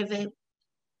is sort of a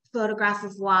photograph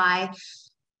of why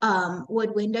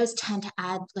wood windows tend to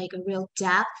add like a real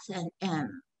depth and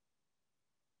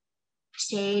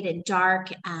shade and dark,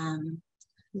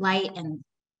 light and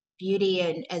beauty,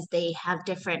 and as they have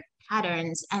different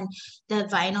patterns, and the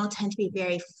vinyl tend to be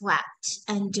very flat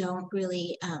and don't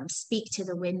really speak to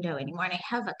the window anymore. And I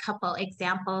have a couple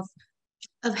examples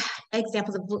of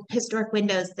historic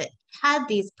windows that had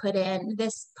these put in.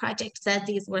 This project said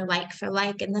these were like for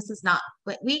like, and this is not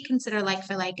what we consider like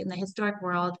for like in the historic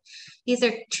world. These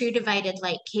are true divided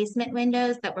light casement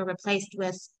windows that were replaced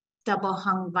with double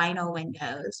hung vinyl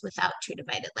windows without true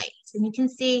divided lights. And you can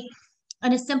see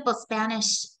on a simple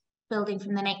Spanish building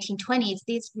from the 1920s,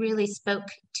 these really spoke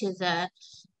to the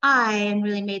eye and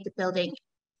really made the building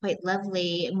quite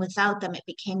lovely. And without them, it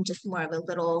became just more of a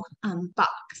little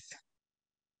box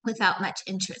without much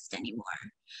interest anymore.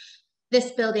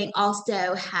 This building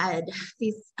also had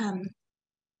these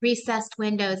recessed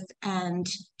windows and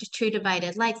true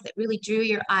divided lights that really drew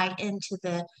your eye into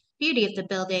the beauty of the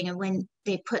building. And when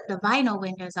they put the vinyl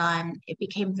windows on, it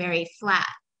became very flat.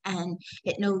 And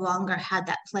it no longer had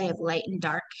that play of light and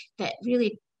dark that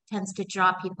really tends to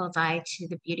draw people's eye to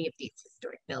the beauty of these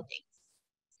historic buildings.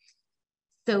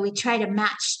 So we try to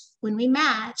match, when we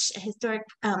match a historic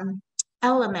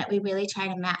element, we really try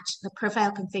to match the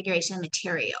profile, configuration,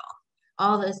 material.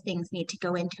 All those things need to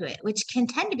go into it, which can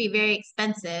tend to be very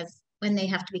expensive when they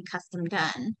have to be custom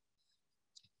done.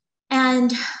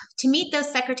 And to meet those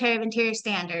Secretary of Interior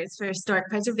standards for historic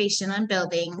preservation on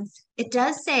buildings, it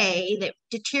does say that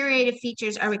deteriorated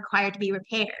features are required to be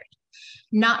repaired,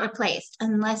 not replaced,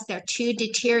 unless they're too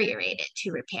deteriorated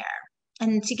to repair.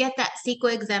 And to get that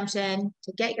CEQA exemption,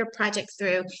 to get your projects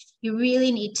through, you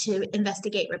really need to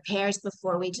investigate repairs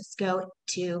before we just go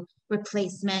to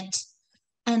replacement.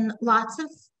 And lots of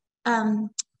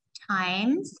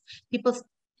times, people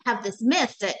have this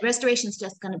myth that restoration is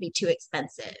just going to be too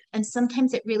expensive. And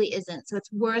sometimes it really isn't. So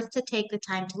it's worth to take the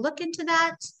time to look into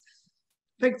that.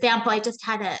 For example, I just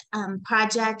had a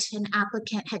project, an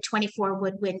applicant had 24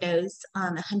 wood windows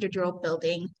on a 100-year-old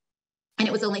building, and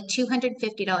it was only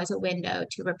 $250 a window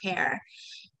to repair.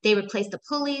 They replaced the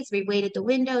pulleys, reweighted the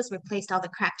windows, replaced all the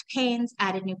cracked panes,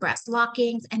 added new brass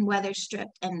lockings, and weather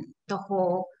stripped, and the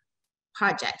whole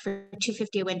project for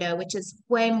 $250 a window, which is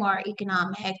way more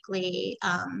economically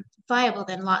viable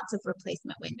than lots of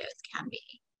replacement windows can be.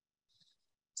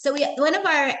 So one of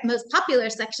our most popular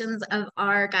sections of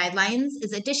our guidelines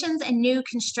is additions and new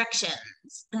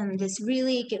constructions. And this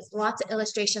really gives lots of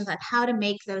illustrations on how to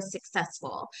make those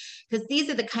successful, because these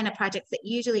are the kind of projects that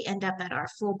usually end up at our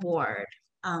full board.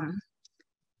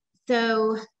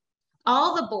 So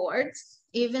all the boards,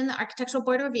 even the Architectural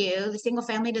Board of Review, the Single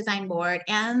Family Design Board,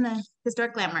 and the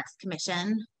Historic Landmarks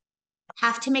Commission,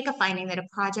 have to make a finding that a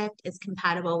project is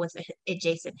compatible with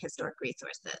adjacent historic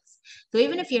resources. So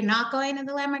even if you're not going to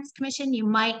the Landmarks Commission, you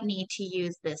might need to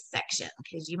use this section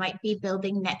because you might be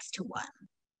building next to one.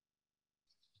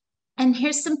 And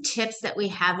here's some tips that we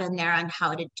have in there on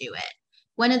how to do it.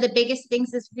 One of the biggest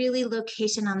things is really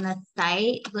location on the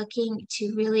site, looking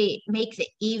to really make the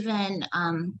even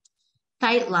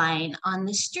sight line on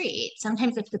the street.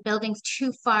 Sometimes if the building's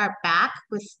too far back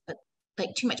with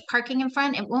like too much parking in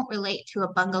front, it won't relate to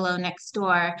a bungalow next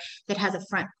door that has a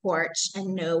front porch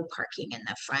and no parking in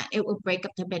the front. It will break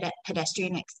up the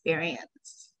pedestrian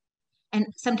experience. And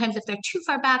sometimes if they're too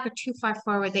far back or too far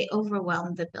forward, they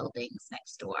overwhelm the buildings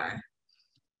next door.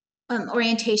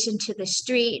 Orientation to the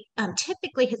street.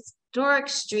 Typically historic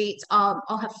streets all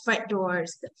have front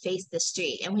doors that face the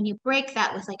street. And when you break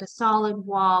that with like a solid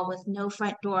wall with no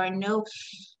front door and no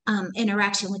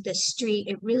interaction with the street,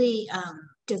 it really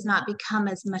does not become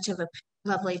as much of a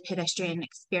lovely pedestrian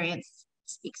experience.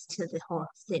 Speaks to the whole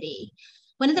city.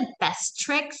 One of the best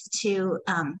tricks to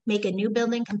make a new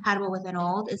building compatible with an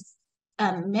old is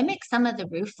mimic some of the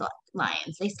roof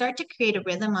lines. They start to create a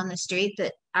rhythm on the street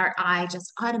that our eye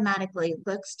just automatically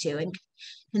looks to and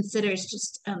considers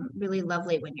just really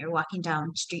lovely when you're walking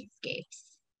down streetscapes.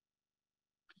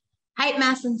 Height,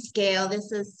 mass, and scale.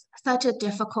 This is such a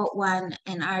difficult one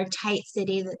in our tight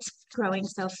city that's growing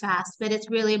so fast, but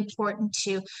it's really important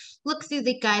to look through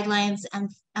the guidelines and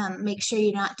make sure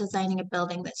you're not designing a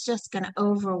building that's just going to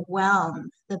overwhelm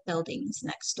the buildings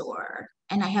next door.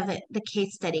 And I have the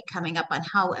case study coming up on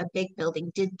how a big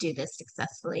building did do this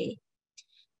successfully.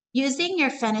 Using your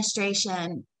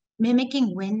fenestration,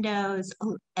 mimicking windows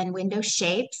and window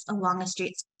shapes along a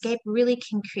streetscape really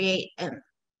can create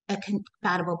a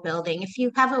compatible building. If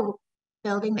you have a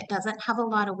building that doesn't have a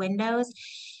lot of windows,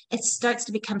 it starts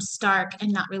to become stark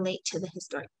and not relate to the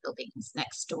historic buildings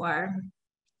next door.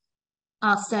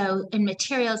 Also, in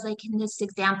materials, like in this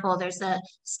example, there's a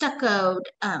stuccoed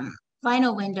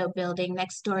vinyl window building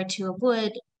next door to a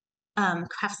wood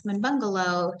craftsman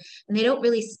bungalow, and they don't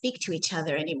really speak to each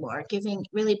other anymore,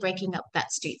 really breaking up that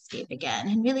streetscape again,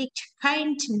 and really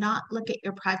trying to not look at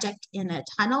your project in a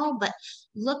tunnel, but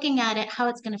looking at it, how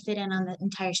it's going to fit in on the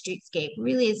entire streetscape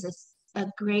really is a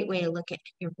great way to look at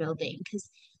your building, because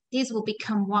these will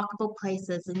become walkable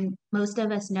places, and most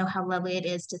of us know how lovely it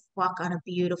is to walk on a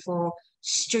beautiful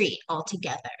street all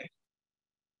together.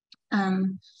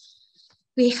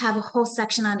 We have a whole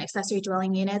section on accessory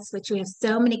dwelling units, which we have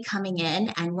so many coming in.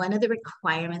 And one of the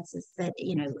requirements is that,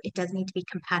 it does need to be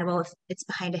compatible if it's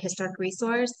behind a historic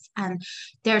resource. And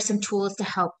there are some tools to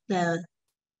help the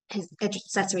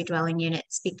accessory dwelling unit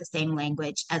speak the same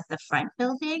language as the front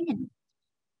building.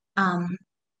 And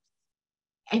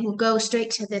I will go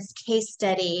straight to this case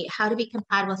study, how to be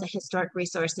compatible with the historic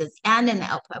resources and in the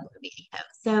El Pueblo video.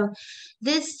 So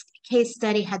this case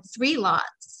study had 3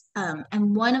 lots.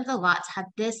 And one of the lots had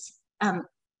this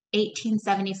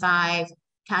 1875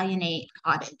 Italianate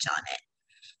cottage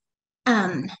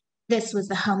on it. This was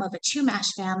the home of a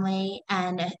Chumash family,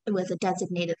 and it was a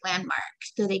designated landmark,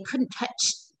 so they couldn't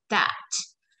touch that.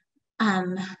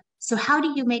 So how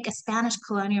do you make a Spanish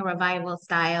colonial revival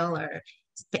style or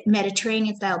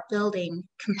Mediterranean style building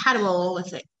compatible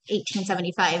with the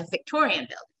 1875 Victorian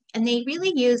building? And they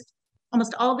really used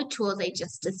almost all the tools I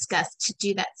just discussed to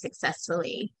do that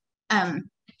successfully.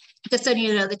 Just so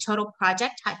you know, the total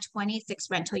project had 26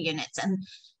 rental units, and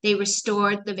they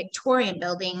restored the Victorian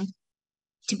building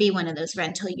to be one of those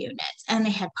rental units, and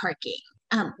they had parking.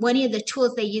 One of the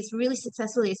tools they used really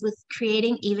successfully was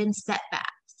creating even setbacks.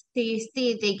 So you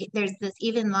see there's this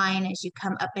even line as you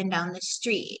come up and down the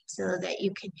street, so that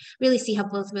you can really see how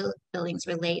both buildings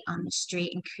relate on the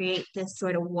street and create this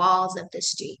sort of walls of the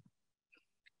street.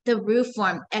 The roof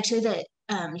form, actually you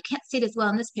can't see it as well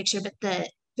in this picture, but the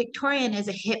Victorian is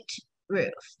a hipped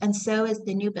roof, and so is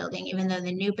the new building. Even though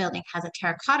the new building has a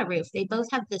terracotta roof, they both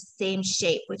have the same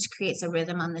shape, which creates a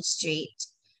rhythm on the street.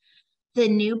 The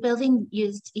new building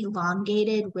used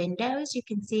elongated windows, you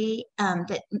can see,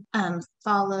 that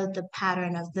followed the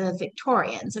pattern of the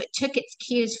Victorian. So it took its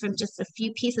cues from just a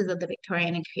few pieces of the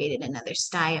Victorian and created another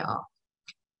style.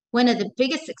 One of the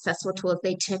biggest successful tools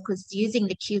they took was using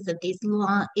the cues of these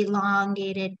long,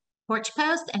 elongated porch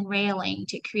posts and railing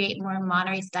to create more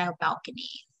Monterey style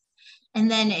balconies. And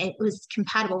then it was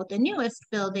compatible with the newest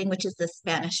building, which is the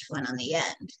Spanish one on the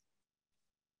end.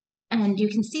 And you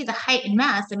can see the height and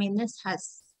mass. I mean, this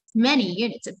has many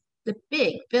units. It's a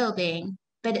big building,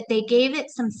 but they gave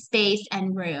it some space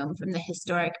and room from the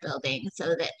historic building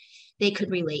so that they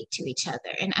could relate to each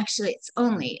other. And actually, it's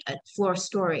only a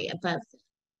 4-story above the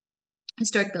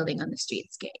historic building on the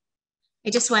streetscape. I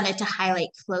just wanted to highlight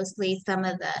closely some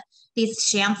of these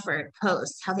chamfered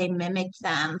posts, how they mimicked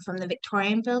them from the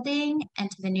Victorian building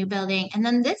and to the new building. And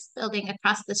then this building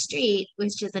across the street,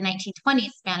 which is a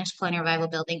 1920s Spanish colonial revival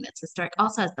building that's historic,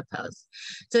 also has the post.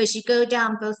 So as you go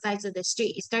down both sides of the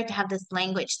street, you start to have this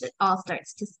language that all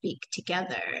starts to speak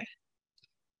together.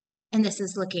 And this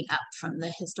is looking up from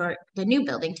the new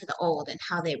building to the old and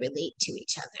how they relate to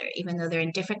each other, even though they're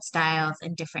in different styles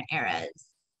and different eras.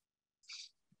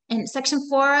 And section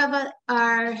 4 of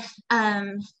our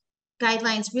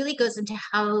guidelines really goes into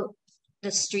how the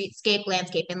streetscape,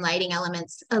 landscape, and lighting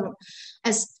elements,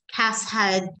 as Cass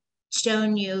had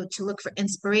shown you to look for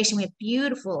inspiration, we have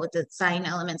beautiful design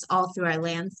elements all through our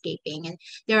landscaping. And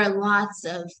there are lots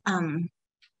of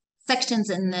sections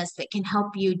in this that can help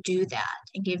you do that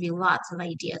and give you lots of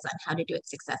ideas on how to do it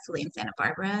successfully in Santa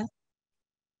Barbara.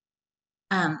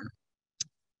 I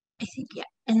think, yeah.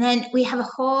 And then we have a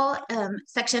whole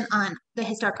section on the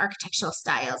historic architectural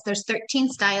styles. There's 13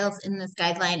 styles in this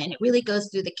guideline, and it really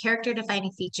goes through the character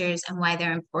defining features and why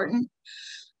they're important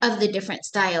of the different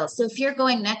styles. So if you're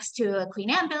going next to a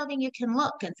Queen Anne building, you can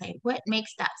look and say, what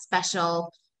makes that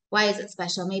special? Why is it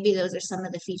special? Maybe those are some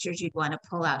of the features you'd want to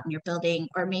pull out in your building,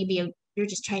 or maybe you're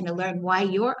just trying to learn why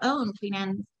your own Queen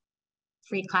Anne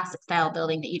free classic style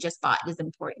building that you just bought is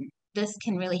important. This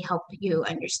can really help you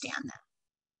understand that.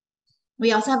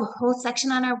 We also have a whole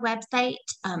section on our website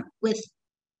with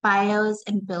bios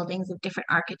and buildings of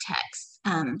different architects.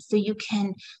 So you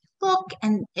can look,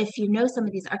 and if you know some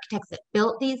of these architects that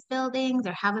built these buildings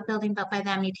or have a building built by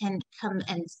them, you can come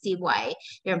and see why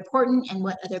they're important and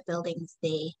what other buildings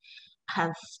they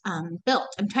have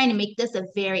built. I'm trying to make this a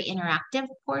very interactive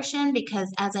portion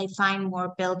because as I find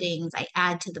more buildings, I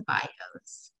add to the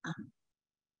bios.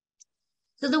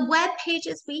 So the web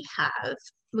pages we have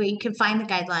where you can find the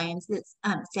guidelines, it's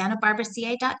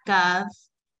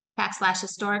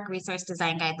santabarbaraca.gov/historic resource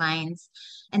design guidelines.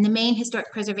 And the main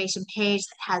historic preservation page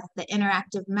that has the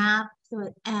interactive map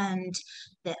and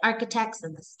the architects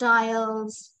and the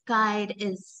styles guide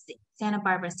is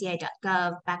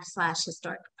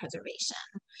santabarbaraca.gov/historic preservation.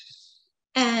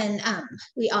 And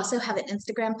we also have an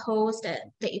Instagram post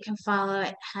that you can follow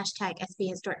at #SB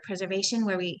Historic Preservation,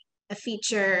 where we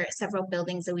feature several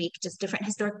buildings a week, just different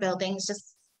historic buildings,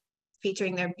 just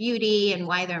featuring their beauty and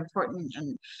why they're important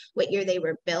and what year they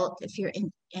were built if you're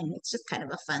in, and it's just kind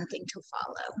of a fun thing to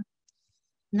follow.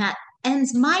 And that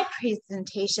ends my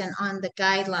presentation on the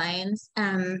guidelines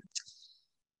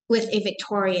with a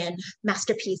Victorian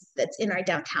masterpiece that's in our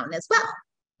downtown as well.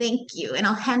 Thank you, and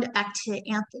I'll hand it back to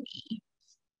Anthony.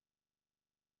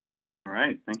 All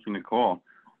right, thank you, Nicole.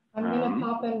 I'm going to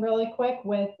pop in really quick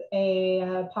with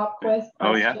a pop quiz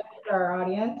question for our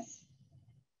audience.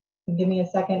 Give me a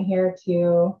second here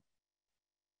to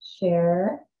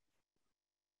share.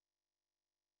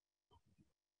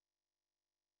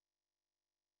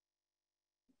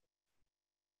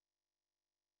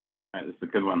 All right, this is a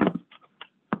good one.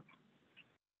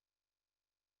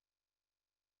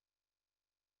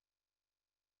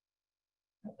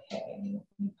 Okay, let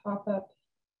me pop up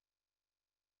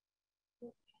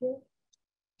here.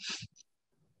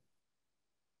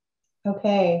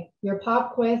 Okay, your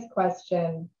pop quiz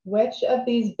question. Which of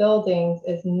these buildings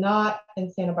is not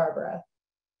in Santa Barbara?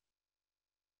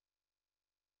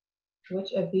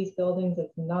 Which of these buildings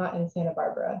is not in Santa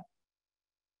Barbara?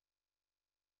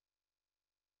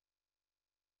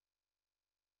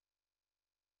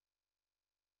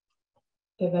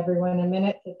 Give everyone a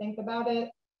minute to think about it.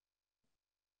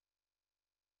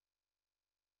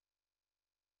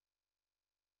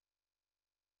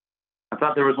 I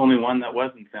thought there was only one that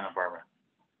was in Santa Barbara.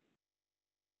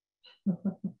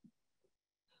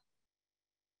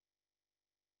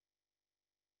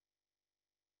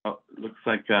 Oh, it looks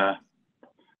like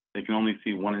they can only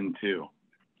see 1 and 2.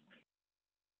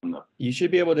 You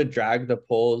should be able to drag the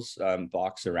polls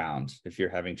box around if you're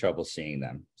having trouble seeing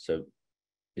them. So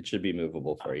it should be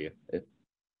movable for you.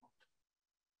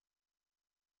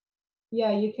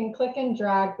 Yeah, you can click and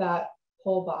drag that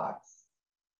poll box.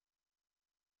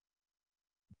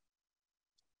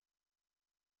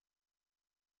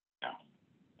 Yeah.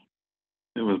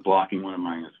 It was blocking one of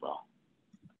mine as well.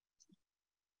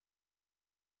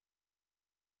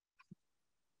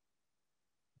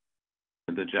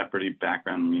 The Jeopardy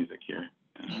background music here.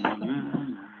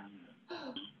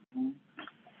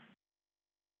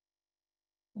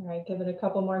 All right, give it a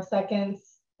couple more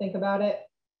seconds. Think about it.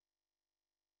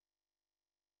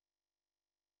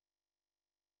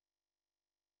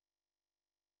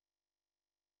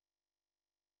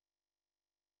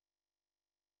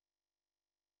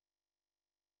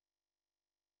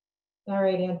 All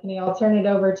right, Anthony, I'll turn it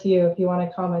over to you if you want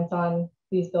to comment on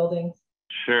these buildings.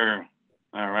 Sure.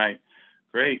 All right.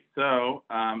 Great. So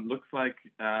looks like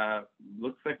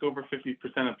over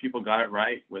 50% of people got it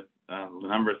right, with the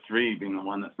number 3 being the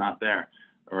one that's not there,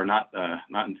 or not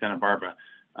in Santa Barbara.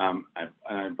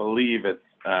 I believe it's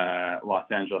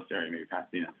Los Angeles area, maybe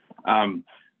Pasadena.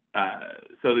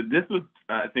 So this was,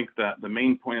 I think, the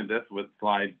main point of this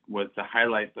slide was to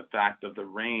highlight the fact of the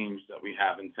range that we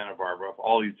have in Santa Barbara of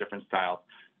all these different styles.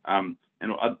 And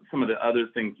some of the other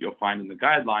things you'll find in the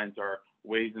guidelines are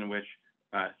ways in which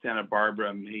Santa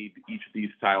Barbara made each of these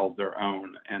styles their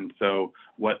own. And so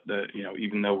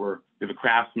even though we have a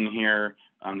craftsman here,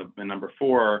 the number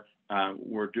 4,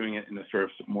 we're doing it in a sort of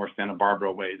more Santa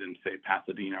Barbara way than, say,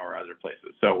 Pasadena or other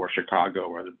places, or Chicago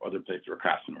or other places where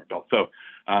craftsmen were built. So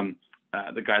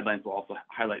the guidelines will also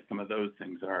highlight some of those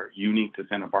things that are unique to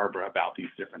Santa Barbara about these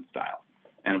different styles.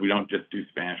 And we don't just do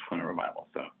Spanish Colonial Revival.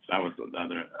 So that was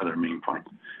the other main point.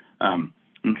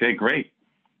 Okay, great.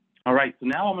 All right, so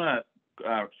now I'm going to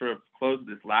sort of close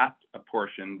this last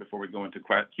portion before we go into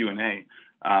Q&A.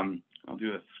 I'll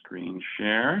do a screen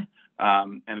share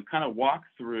and kind of walk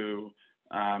through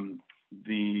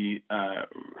the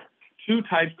 2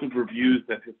 types of reviews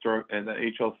that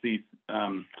HLC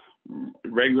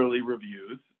regularly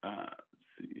reviews. Let's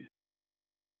see.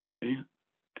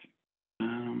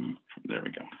 There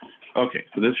we go. Okay,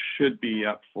 so this should be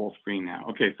up full screen now.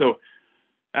 Okay, so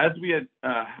as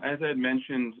I had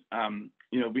mentioned,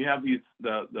 we have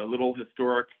the little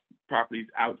historic properties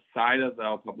outside of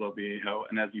El Pueblo Viejo,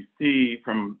 and as you see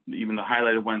from even the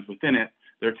highlighted ones within it,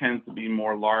 there tends to be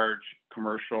more large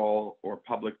commercial or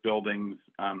public buildings,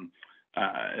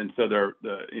 and so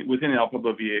within El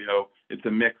Pueblo Viejo, it's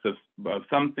a mix of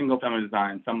some single-family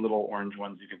design, some little orange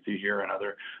ones you can see here, and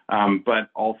other, but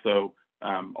also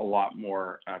a lot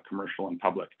more commercial and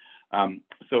public.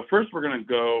 So first we're going to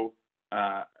go,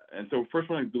 we're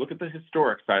going to look at the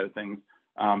historic side of things,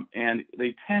 and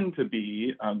they tend to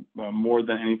be more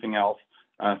than anything else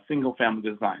single-family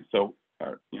design. So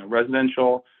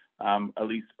residential, at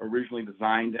least originally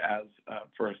designed as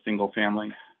for a single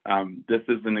family. This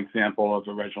is an example of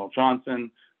a Reginald Johnson,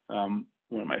 one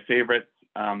of my favorites,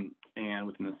 and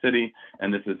within the city.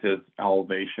 And this is his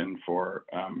elevation for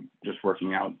just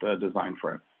working out the design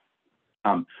for it.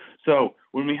 So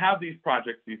when we have these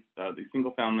projects, these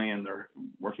single family, and they're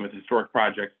working with historic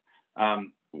projects,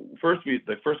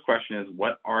 the first question is,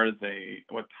 what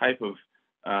type of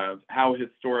how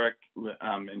historic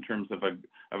in terms of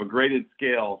a graded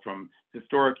scale from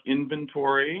historic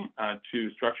inventory to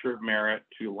structure of merit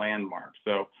to landmark.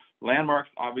 So landmark's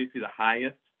obviously the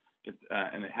highest,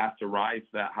 and it has to rise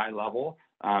to that high level.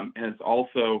 And it's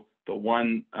also the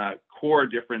one core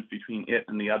difference between it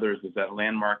and the others is that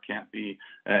landmark can't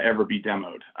ever be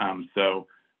demoed. So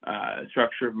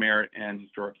structure of merit and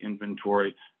historic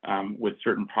inventory with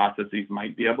certain processes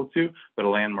might be able to, but a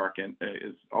landmark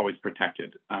is always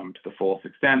protected to the fullest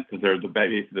extent because they're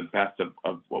basically the best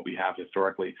of what we have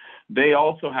historically. They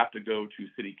also have to go to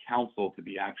City Council to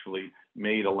be actually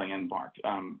made a landmark.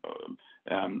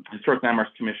 Historic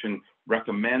Landmarks Commission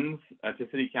recommends to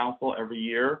City Council every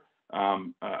year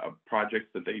projects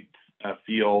that they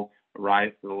feel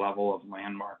rise to the level of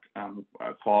landmark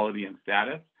quality and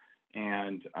status.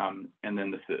 And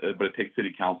then but it takes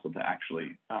City Council to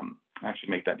actually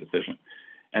make that decision.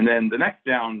 And then the next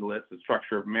down the list is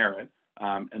structure of merit,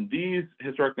 and these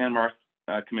Historic Landmarks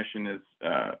Commission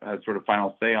has sort of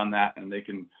final say on that, and they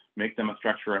can make them a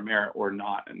structure of merit or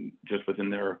not, and just within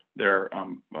their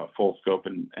full scope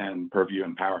and purview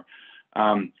and power.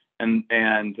 And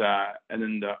then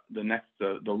the next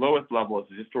the lowest level is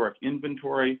the historic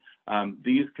inventory.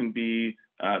 These can be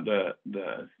the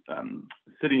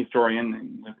city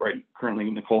historian, right,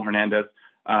 currently Nicole Hernandez,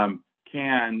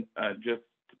 can just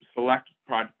select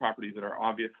properties that are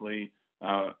obviously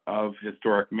of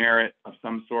historic merit of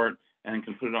some sort and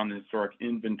can put it on the historic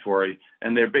inventory.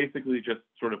 And they're basically just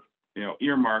sort of,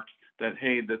 earmarked that,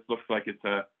 hey, this looks like it's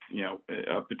a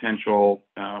potential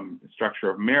structure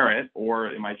of merit, or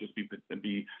it might just be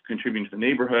contributing to the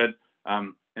neighborhood.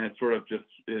 And it's sort of just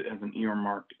as an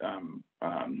earmarked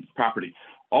property.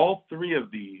 All three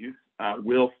of these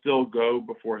will still go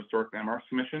before Historic Landmarks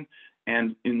Commission,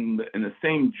 and in the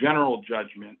same general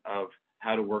judgment of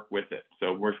how to work with it.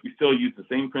 So we still use the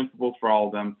same principles for all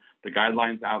of them. The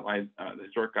guidelines outline, the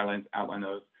historic guidelines outline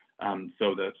those.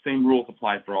 So the same rules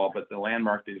apply for all, but the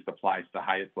landmark just applies to the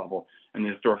highest level, and the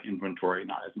historic inventory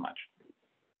not as much.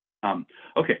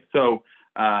 Okay, so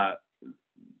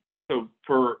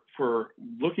for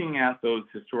looking at those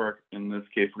historic, in this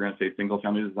case, we're going to say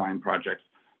single-family design projects,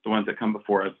 the ones that come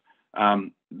before us,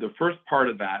 the first part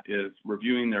of that is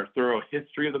reviewing their thorough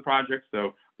history of the project.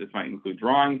 So this might include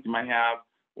drawings you might have,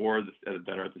 or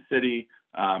that are at the city.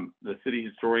 The city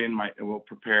historian will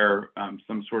prepare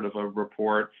some sort of a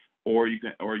report, or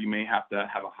you may have to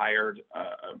have a hired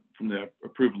from the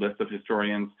approved list of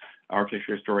historians,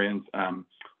 architecture historians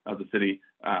of the city,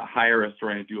 hire a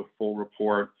historian to do a full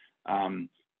report.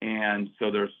 And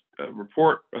so there's a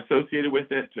report associated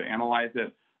with it to analyze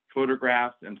it,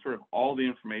 photographs, and sort of all the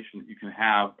information that you can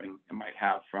have and might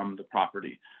have from the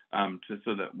property,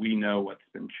 so that we know what's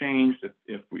been changed.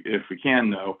 If we can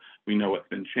know, we know what's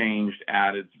been changed,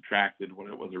 added, subtracted, what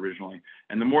it was originally.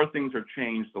 And the more things are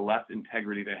changed, the less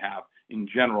integrity they have. In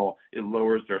general, it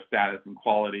lowers their status and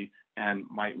quality and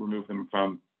might remove them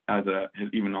from,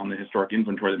 even on the historic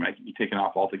inventory, they might be taken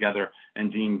off altogether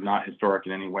and deemed not historic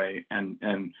in any way. And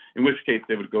in which case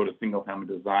they would go to single family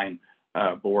design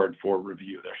board for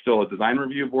review. They're still a design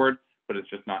review board, but it's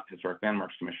just not Historic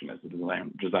Landmarks Commission as a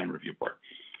design review board.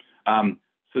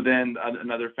 So then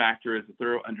another factor is the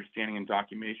thorough understanding and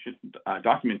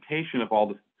documentation of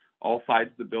all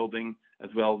sides of the building, as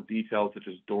well as details such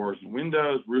as doors and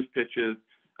windows, roof pitches,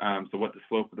 so what the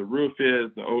slope of the roof is,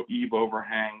 the eave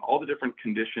overhang, all the different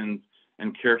conditions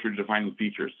and character defining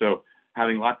features. So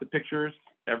having lots of pictures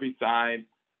every side,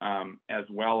 as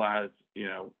well as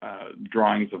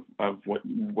drawings of what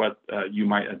you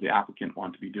might, as the applicant,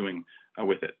 want to be doing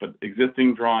with it, but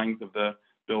existing drawings of the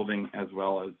building as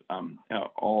well as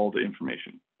all the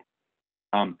information.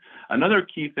 Another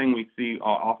key thing we see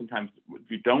oftentimes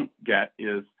we don't get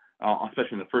is,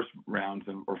 especially in the first rounds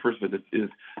or first visits, is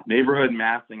neighborhood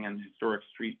massing and historic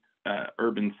street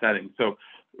urban settings. So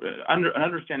an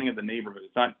understanding of the neighborhood.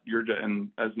 It's not and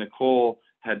as Nicole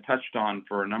had touched on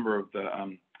for a number of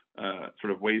the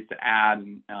sort of ways to add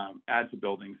to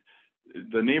buildings,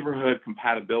 the neighborhood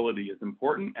compatibility is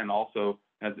important, and also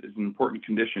is an important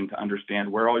condition to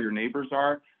understand where all your neighbors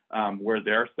are, where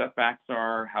their setbacks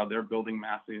are, how their building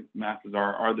masses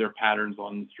are there patterns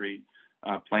on the street,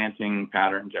 planting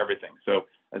patterns, everything. So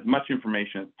as much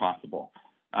information as possible.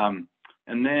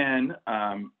 And then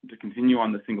to continue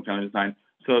on the single family design,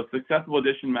 so successful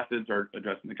addition methods are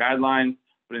addressing the guidelines,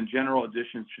 but in general,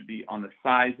 additions should be on the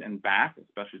sides and back,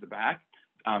 especially the back.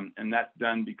 And that's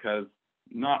done because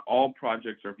not all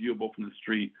projects are viewable from the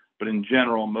street, but in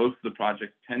general, most of the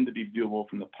projects tend to be viewable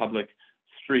from the public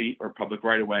street or public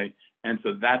right-of-way. And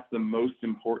so that's the most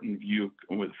important view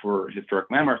for Historic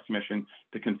Landmarks Commission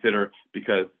to consider,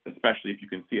 because especially if you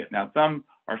can see it. Now, some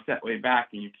are set way back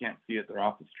and you can't see it, they're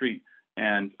off the street.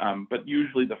 And but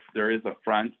usually there is a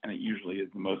front, and it usually is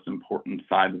the most important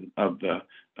side of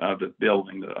the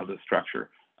building, of the structure.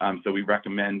 So we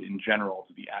recommend in general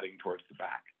to be adding towards the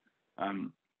back.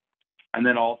 And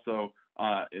then also,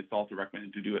 it's also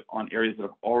recommended to do it on areas that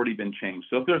have already been changed.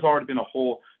 So if there's already been a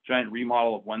whole giant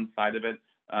remodel of one side of it,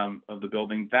 of the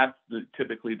building, that's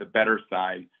typically the better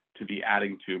side to be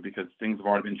adding to, because things have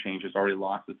already been changed. It's already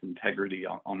lost its integrity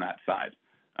on that side.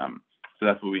 So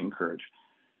that's what we encourage.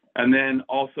 And then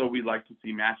also we'd like to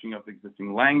see matching of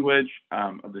existing language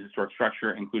of the historic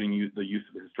structure, including the use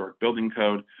of the historic building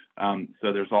code.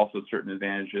 So there's also certain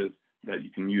advantages that you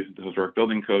can use the historic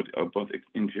building code of both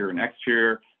interior and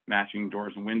exterior, matching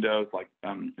doors and windows, like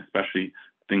especially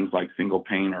things like single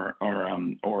pane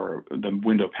or the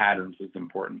window patterns is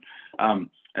important. And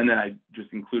then I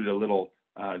just included a little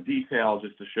detail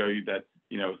just to show you that,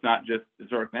 it's not just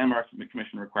Historic Landmarks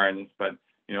Commission requiring this, but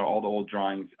all the old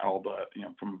drawings, all the,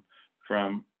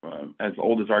 from as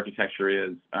old as architecture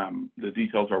is, the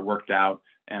details are worked out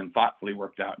and thoughtfully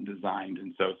worked out and designed.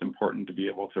 And so it's important to be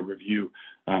able to review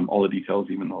all the details,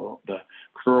 even though the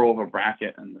curl of a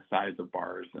bracket and the size of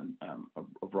bars and of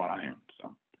wrought iron.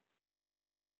 So,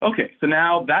 okay, so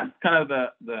now that's kind of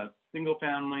the single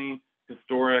family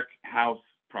historic house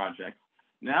project.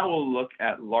 Now we'll look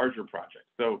at larger projects.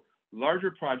 So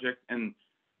larger projects, and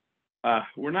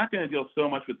we're not going to deal so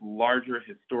much with larger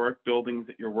historic buildings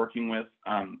that you're working with,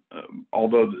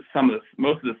 although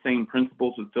most of the same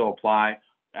principles would still apply,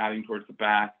 adding towards the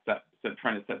back,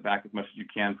 trying to set back as much as you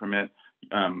can from it,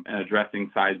 and addressing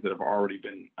sides that have already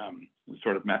been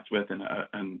sort of messed with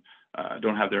and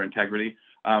don't have their integrity.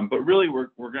 But really, we're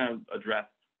going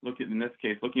to in this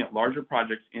case, looking at larger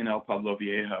projects in El Pueblo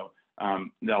Viejo.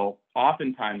 They'll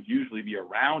oftentimes usually be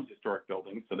around historic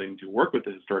buildings, so they need to work with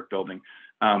the historic building,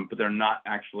 but they're not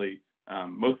actually,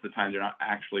 most of the time, they're not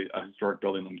actually a historic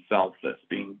building themselves that's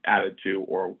being added to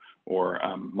or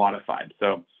modified.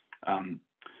 So,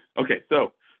 okay,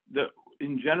 so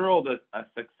in general, a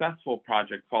successful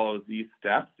project follows these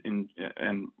steps, and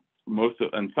some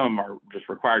of them are just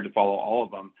required to follow all of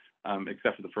them.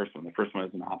 except for the first one. The first one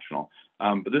is an optional.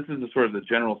 But this is sort of the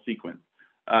general sequence.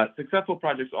 Successful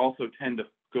projects also tend to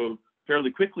go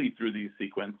fairly quickly through these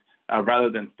sequence rather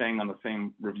than staying on the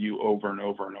same review over and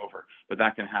over and over, but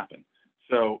that can happen.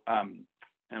 So,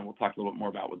 and we'll talk a little bit more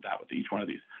about with each one of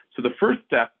these. So the first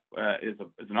step is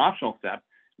an optional step,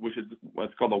 which is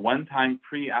what's called a one-time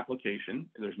pre-application.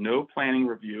 There's no planning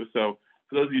review. So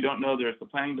for those of you who don't know, there's the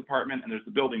planning department and there's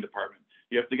the building department.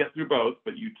 You have to get through both,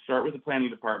 but you start with the planning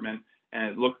department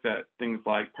and it looks at things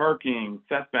like parking,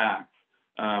 setbacks,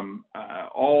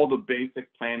 all the basic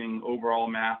planning, overall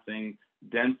massing,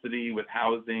 density with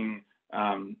housing,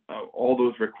 all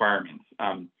those requirements.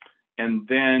 And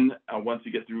then once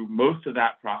you get through most of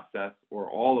that process, or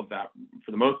all of that,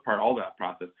 for the most part, all that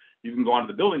process, you can go on to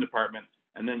the building department,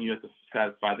 and then you have to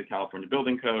satisfy the California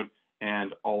Building Code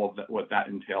and all of that, what that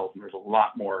entails. And there's a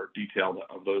lot more detail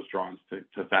of those drawings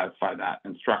to satisfy that,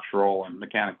 and structural and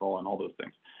mechanical and all those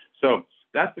things. So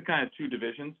that's the kind of two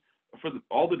divisions. For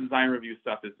all the design review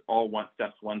stuff is all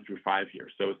steps 1 through 5 here.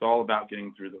 So it's all about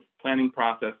getting through the planning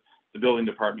process. The building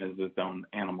department is its own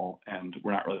animal, and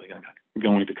we're not really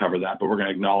going to cover that, but we're going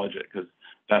to acknowledge it because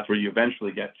that's where you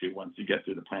eventually get to once you get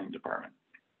through the planning department.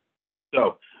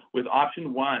 So with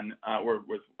option 1, or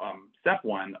with step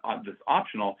 1, this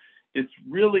optional, it's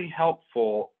really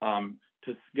helpful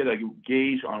to get a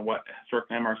gauge on what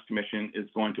Historic Landmarks Commission is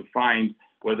going to find,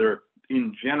 whether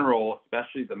in general,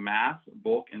 especially the mass,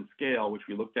 bulk, and scale, which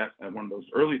we looked at one of those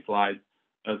early slides,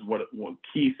 as one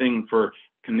key thing for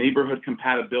neighborhood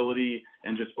compatibility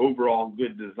and just overall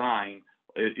good design.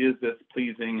 Is this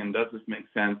pleasing and does this make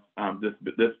sense,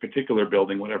 this particular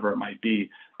building, whatever it might be,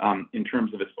 in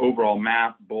terms of its overall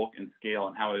mass, bulk, and scale,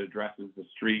 and how it addresses the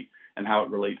street and how it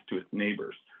relates to its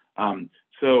neighbors.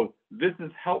 So this is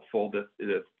helpful,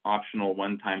 this optional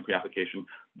one-time pre-application,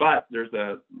 but there's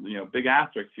a big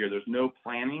asterisk here. There's no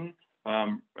planning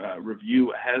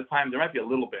review ahead of time. There might be a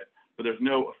little bit, but there's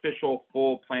no official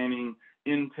full planning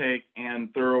intake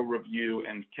and thorough review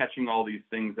and catching all these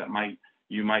things that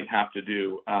you might have to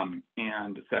do,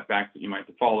 and setbacks that you might have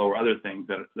to follow, or other things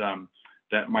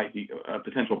that might be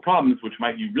potential problems, which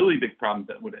might be really big problems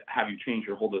that would have you change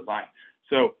your whole design.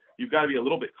 So you've got to be a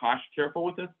little bit careful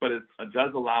with this, but it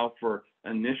does allow for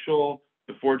initial,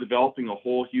 before developing a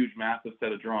whole huge massive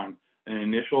set of drawings, an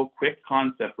initial quick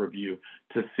concept review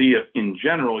to see if in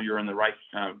general you're in the right,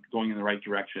 going in the right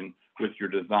direction with your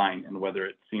design, and whether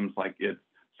it seems like it's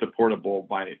supportable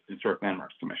by the Historic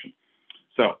Landmarks Commission.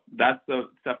 So that's the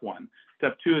step 1.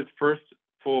 Step 2 is first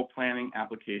full planning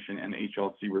application and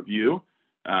HLC review.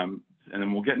 And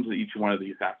then we'll get into each one of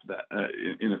these after that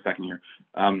in a second here.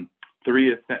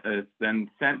 3 is then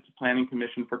sent to Planning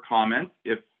Commission for comments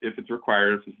if it's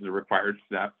required, if this is a required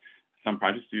step. Some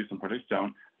projects do, some projects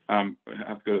don't. Have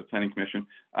to go to the Planning Commission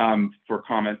for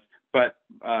comments. But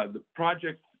the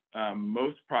projects,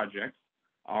 most projects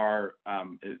are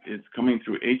it's coming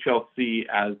through HLC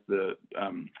as the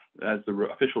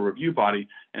official review body,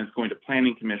 and it's going to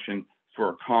Planning Commission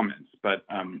for comments. But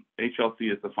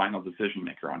HLC is the final decision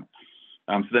maker on it.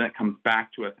 So then it comes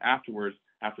back to us afterwards,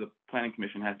 after the Planning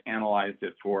Commission has analyzed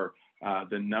it for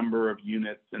the number of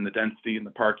units and the density and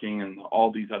the parking and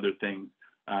all these other things.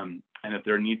 And if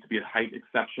there needs to be a height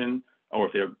exception, or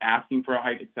if they're asking for a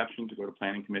height exception, to go to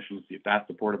Planning Commission to see if that's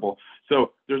supportable.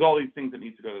 So there's all these things that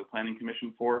need to go to the Planning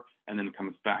Commission for, and then it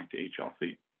comes back to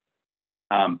HLC.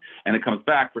 And it comes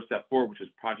back for step 4, which is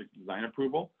project design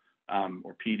approval,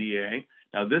 or PDA.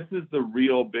 Now this is the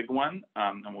real big one,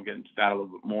 and we'll get into that a little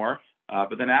bit more.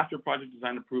 But then after project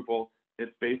design approval,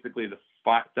 it's basically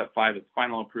step 5 is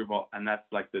final approval, and that's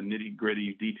like the nitty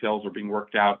gritty details are being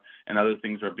worked out, and other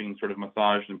things are being sort of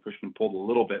massaged and pushed and pulled a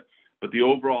little bit. But the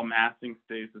overall massing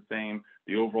stays the same,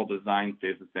 the overall design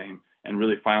stays the same, and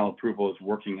really final approval is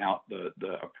working out the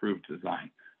approved design.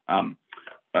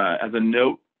 As a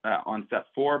note, on step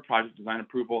 4, project design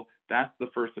approval, that's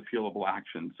the first appealable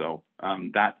action. So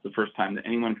that's the first time that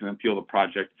anyone can appeal the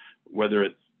project, whether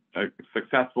it's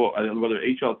successful, whether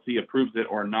HLC approves it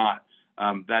or not.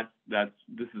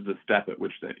 This is the step at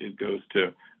which it goes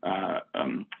to,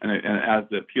 and as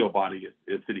the appeal body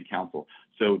is City Council.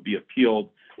 So it would be appealed,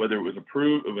 whether it was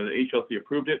approved, whether HLC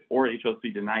approved it or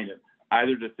HLC denied it.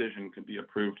 Either decision could be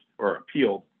approved or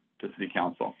appealed to City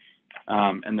Council.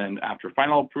 And then after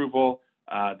final approval,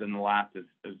 then the last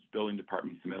is building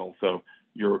department submittal. So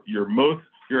you're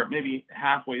maybe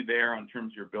halfway there in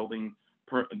terms of your building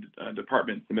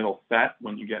department submittal set.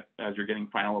 When you get, as you're getting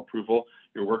final approval,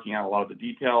 you're working out a lot of the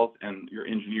details, and your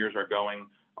engineers are going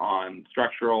on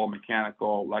structural,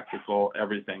 mechanical, electrical,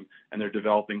 everything, and they're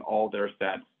developing all their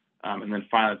sets. And then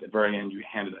finally, at the very end, you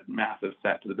handed a massive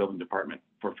set to the building department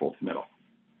for full submittal.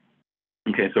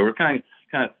 Okay, so we're kind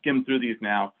of skim through these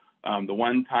now. The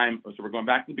one-time, so we're going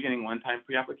back to the beginning, one-time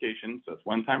pre-application. So it's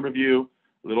one-time review,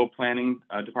 little planning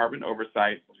department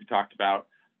oversight, as we talked about.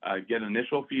 Get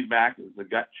initial feedback. It's a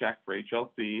gut check for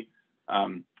HLC.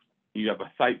 You have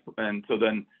a site, and so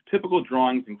then typical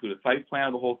drawings include a site plan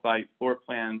of the whole site, floor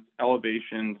plans,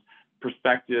 elevations,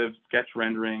 perspectives, sketch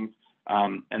renderings,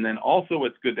 and then also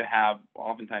what's good to have,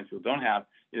 oftentimes people don't have,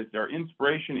 is their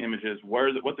inspiration images,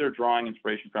 what they're drawing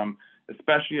inspiration from,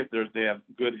 especially if they have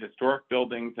good historic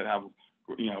buildings that have,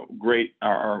 great,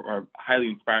 are highly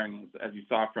inspiring, as you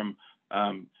saw from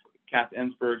Kath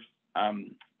Ensberg's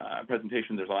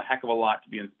presentation. There's a heck of a lot to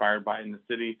be inspired by in the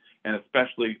city, and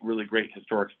especially really great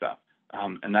historic stuff.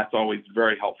 And that's always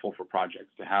very helpful for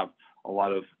projects to have a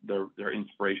lot of their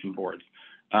inspiration boards.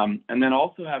 And then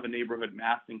also have a neighborhood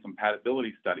massing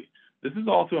compatibility study. This is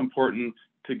also important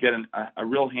to get a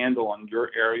real handle on your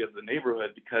area of the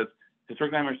neighborhood, because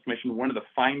Historic Landmarks Commission, one of the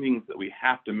findings that we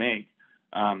have to make,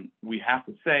 we have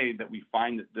to say that we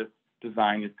find that this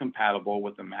design is compatible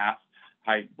with the mass,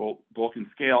 height, bulk, and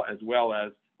scale, as well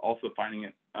as also finding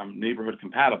it neighborhood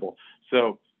compatible.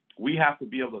 So we have to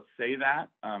be able to say that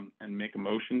and make a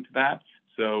motion to that.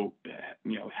 So,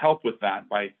 help with that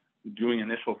by doing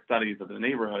initial studies of the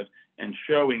neighborhood and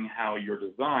showing how your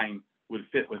design would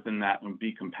fit within that and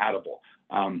be compatible.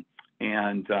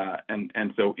 And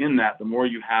so in that, the more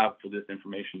you have for this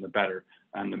information, the better,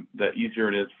 and the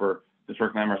easier it is for the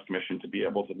Historic Landmarks Commission to be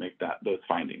able to make those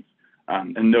findings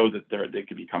and know that they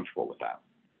could be comfortable with that.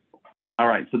 All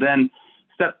right, so then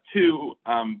step 2,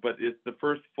 but it's the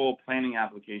first full planning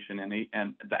application and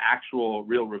the actual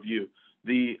real review.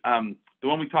 The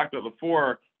one we talked about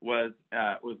before was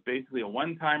basically a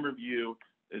one-time review.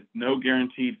 It's no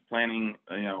guaranteed planning.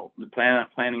 The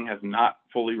planning has not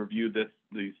fully reviewed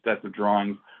these sets of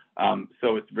drawings,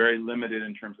 so it's very limited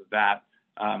in terms of that.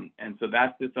 And so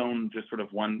that's its own just sort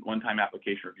of one-time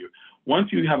application review.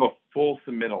 Once you have a full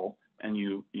submittal and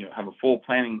you have a full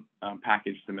planning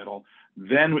package submittal,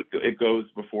 then it goes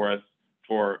before us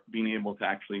for being able to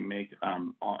actually make,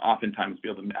 oftentimes be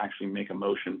able to actually make a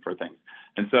motion for things.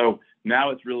 And so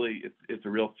now it's a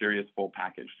real serious full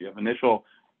package. So you have initial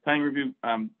planning review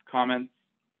comments,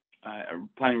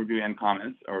 planning review and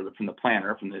comments, or from the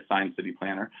planner, from the assigned city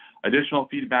planner, additional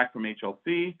feedback from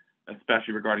HLC,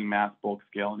 especially regarding mass, bulk,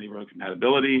 scale, and neighborhood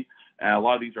compatibility. And a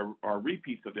lot of these are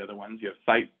repeats of the other ones. You have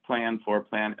site plan, floor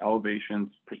plan, elevations,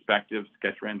 perspectives,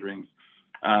 sketch renderings.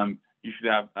 You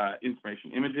should have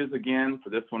inspiration images again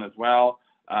for this one as well.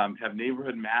 Have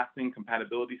neighborhood massing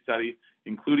compatibility study,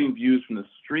 including views from the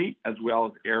street as well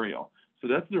as aerial. So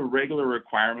that's the regular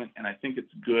requirement, and I think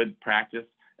it's good practice,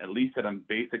 at least at a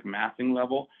basic massing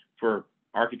level, for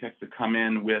architects to come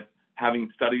in with having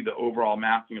studied the overall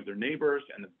massing of their neighbors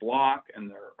and the block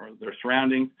and their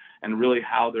surroundings, and really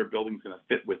how their building's going to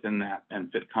fit within that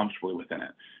and fit comfortably within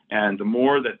it. And the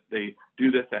more that they do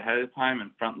this ahead of time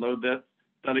and front load this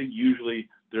study, usually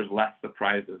there's less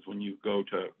surprises when you go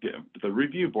to the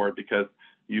review board, because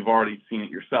you've already seen it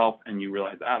yourself and you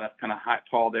realize, that's kind of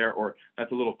tall there, or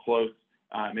that's a little close.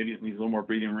 Maybe it needs a little more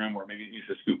breathing room, or maybe it needs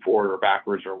to scoot forward or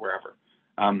backwards or wherever.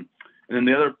 And then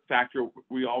the other factor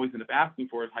we always end up asking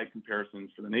for is height comparisons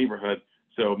for the neighborhood.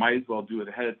 So might as well do it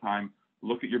ahead of time.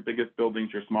 Look at your biggest buildings,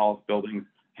 your smallest buildings,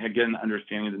 and get an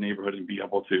understanding of the neighborhood and be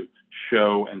able to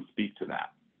show and speak to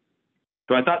that.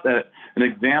 So I thought that an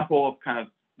example of kind of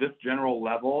this general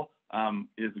level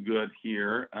is good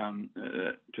here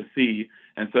to see.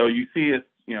 And so you see it's,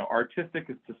 artistic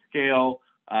is to scale.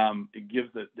 It gives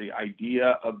the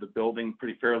idea of the building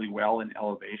pretty fairly well in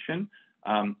elevation.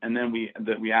 And then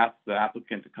we asked the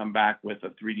applicant to come back with a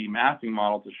 3D mapping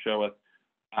model to show us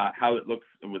how it looks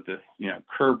with this,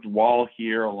 curved wall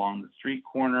here along the street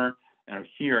corner, and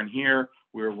here and here.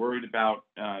 We were worried about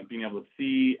being able to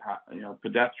see,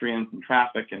 pedestrians and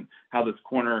traffic, and how this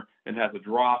corner, it has a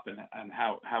drop, and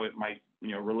how it might,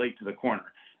 relate to the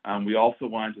corner. We also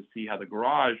wanted to see how the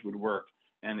garage would work.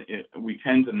 And we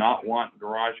tend to not want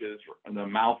garages, the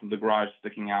mouth of the garage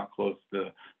sticking out close to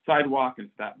the sidewalk, and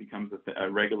that becomes a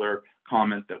regular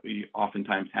comment that we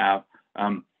oftentimes have.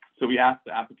 So we asked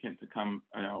the applicant to come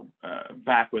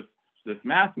back with this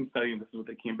massing study, and this is what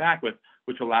they came back with,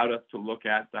 which allowed us to look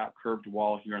at that curved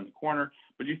wall here in the corner.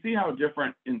 But you see how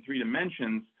different in 3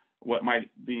 dimensions, what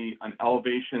might be an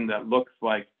elevation that looks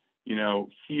like,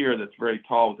 here, that's very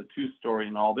tall with a 2-story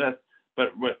and all this,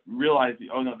 but realize,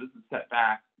 oh no, this is set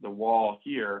back the wall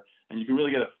here, and you can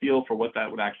really get a feel for what that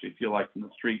would actually feel like from the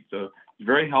street. So it's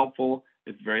very helpful.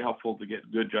 It's very helpful to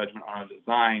get good judgment on a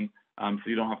design, so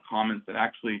you don't have comments that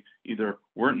actually either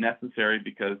weren't necessary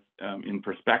because in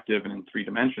perspective and in 3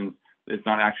 dimensions, it's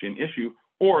not actually an issue,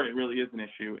 or it really is an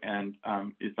issue, and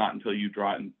it's not until you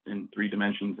draw it in 3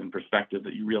 dimensions and perspective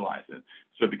that you realize it.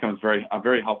 So it becomes a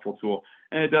very helpful tool.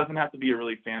 And it doesn't have to be a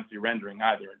really fancy rendering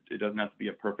either. It doesn't have to be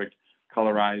a perfect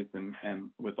colorized and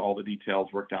with all the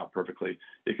details worked out perfectly.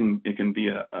 It can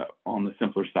be on the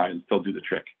simpler side and still do the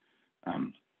trick.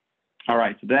 All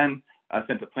right, so then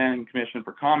sent to Planning Commission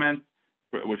for comments,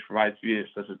 which provides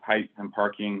features such as height and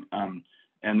parking, and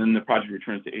then the project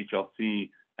returns to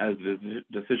HLC as the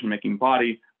decision-making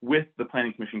body with the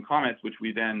Planning Commission comments, which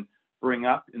we then bring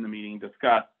up in the meeting,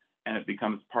 discuss, and it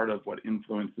becomes part of what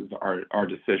influences our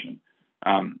decision.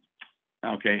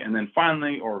 Okay, and then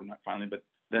finally, or not finally, but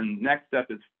then next step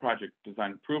is project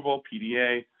design approval,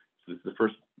 PDA. So this is the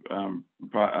first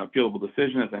appealable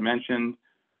decision, as I mentioned.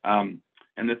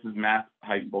 And this is mass,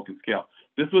 height, bulk, and scale.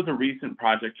 This was a recent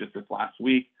project just this last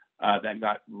week that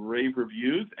got rave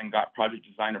reviews and got project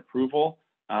design approval.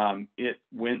 It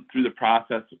went through the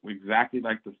process exactly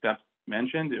like the steps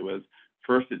mentioned. It was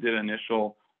first, it did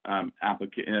initial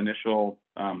consult,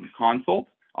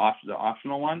 the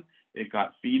optional one. It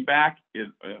got feedback.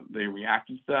 They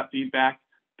reacted to that feedback.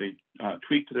 They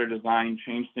tweaked their design,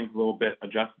 changed things a little bit,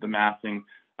 adjusted the massing,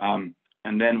 and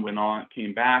then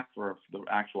came back for the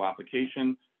actual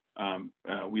application.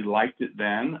 We liked it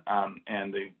then,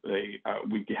 and we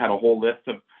had a whole list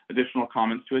of additional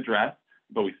comments to address,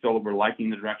 but we still were liking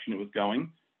the direction it was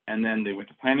going. And then they went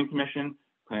to Planning Commission.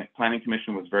 Planning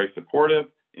Commission was very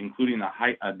supportive, including the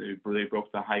height. They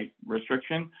broke the height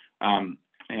restriction,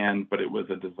 but it was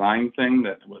a design thing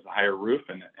that was a higher roof,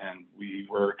 and we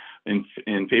were in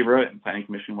favor of it, and Planning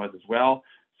Commission was as well.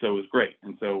 So it was great.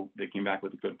 And so they came back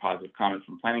with a good positive comments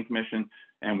from Planning Commission,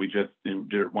 and we just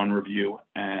did one review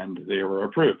and they were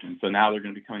approved. And so now they're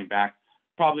going to be coming back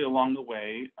probably along the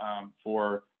way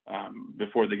before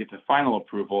they get to final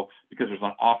approval, because there's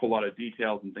an awful lot of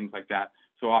details and things like that.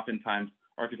 So oftentimes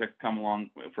architects come along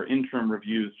for interim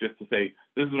reviews just to say,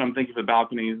 this is what I'm thinking for the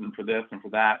balconies and for this and for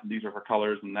that, and these are for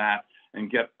colors and that, and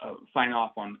get sign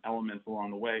off on elements along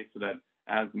the way, so that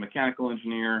as the mechanical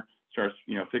engineer starts,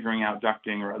 figuring out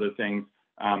ducting or other things,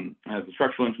 as the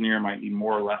structural engineer might need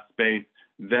more or less space,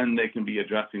 then they can be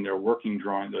adjusting their working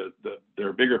drawing,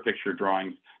 their bigger picture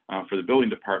drawings for the building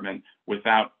department,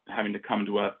 without having to come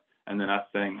to us and then us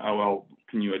saying, oh, well,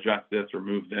 can you adjust this or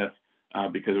move this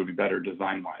because it would be better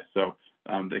design-wise. So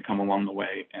they come along the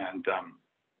way, and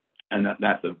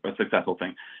that's a successful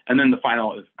thing. And then the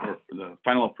final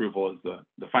approval is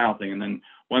the final thing. And then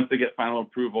once they get final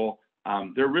approval,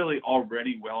 they're really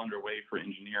already well underway for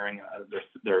engineering.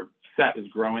 Their set is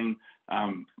growing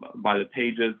by the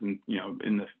pages, and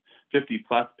in the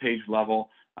 50+ page level,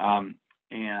 and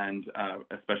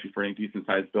especially for any decent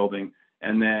sized building.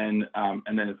 And then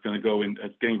it's going to go in.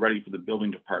 It's getting ready for the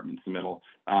building department submittal.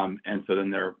 And so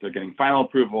then they're getting final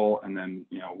approval, and then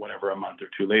whatever, a month or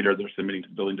two later, they're submitting to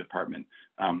the building department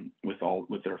with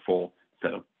their full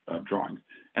set of drawings.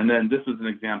 And then this is an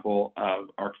example of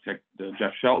architect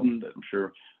Jeff Shelton, that I'm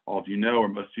sure all of you know, or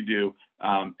most of you do,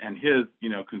 and his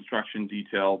construction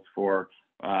details for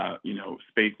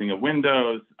spacing of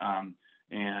windows,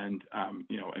 and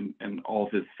all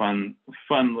of his fun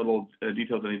little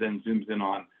details that he then zooms in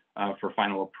on for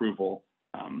final approval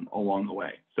along the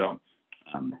way. So,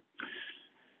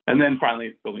 and then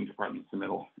finally, building department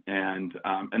submittal, and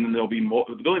then there'll be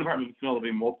the building department submittal. There'll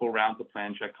be multiple rounds of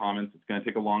plan check comments. It's going to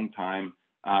take a long time.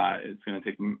 It's going to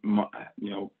take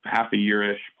half a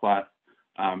year-ish plus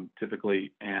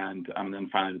typically, and then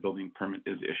finally the building permit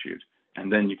is issued,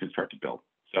 and then you can start to build.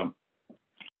 So.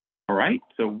 All right,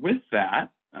 so with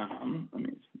that, let me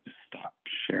just stop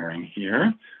sharing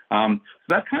here. So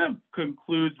that kind of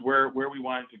concludes where we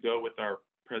wanted to go with our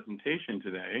presentation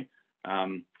today,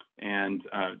 and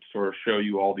sort of show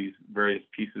you all these various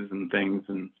pieces and things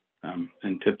and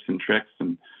tips and tricks.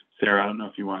 And Sarah, I don't know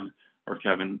if you want, or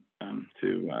Kevin,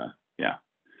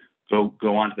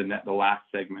 go on to the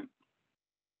last segment.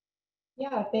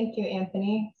 Yeah, thank you,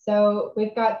 Anthony. So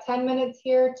we've got 10 minutes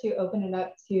here to open it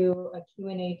up to a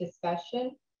Q&A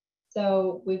discussion.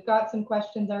 So we've got some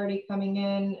questions already coming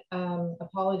in.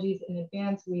 Apologies in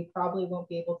advance. We probably won't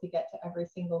be able to get to every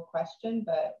single question,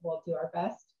 but we'll do our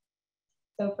best.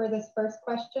 So for this first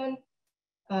question,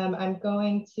 I'm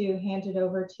going to hand it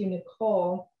over to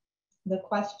Nicole. The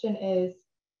question is,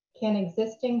 can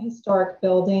existing historic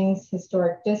buildings,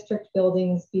 historic district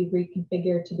buildings, be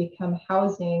reconfigured to become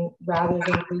housing rather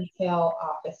than retail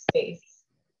office space?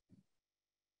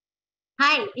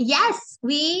 Hi, yes,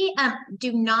 we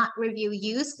do not review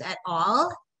use at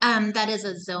all. That is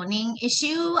a zoning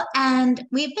issue, and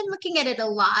we've been looking at it a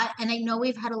lot, and I know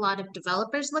we've had a lot of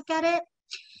developers look at it.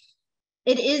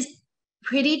 It is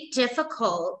pretty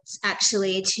difficult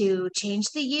actually to change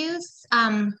the use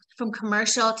from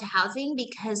commercial to housing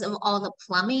because of all the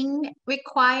plumbing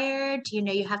required. You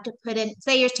know, you have to put in,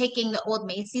 say you're taking the old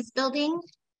Macy's building.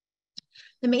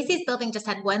 The Macy's building just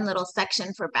had one little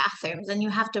section for bathrooms, and you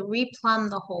have to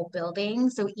replumb the whole building.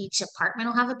 So each apartment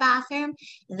will have a bathroom.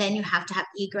 And then you have to have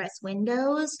egress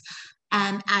windows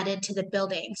added to the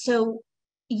building. So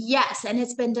yes, and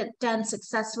it's been done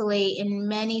successfully in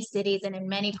many cities and in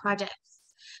many projects,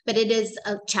 but it is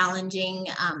a challenging,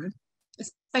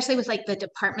 especially with like the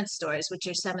department stores, which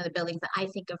are some of the buildings that I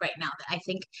think of right now that I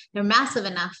think they're massive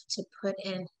enough to put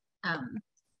in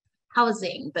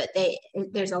housing, but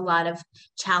there's a lot of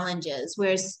challenges.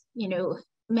 Whereas, you know,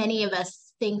 many of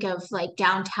us think of like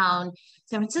downtown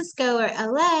San Francisco or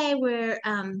LA where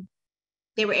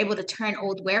they were able to turn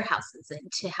old warehouses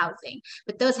into housing,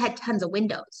 but those had tons of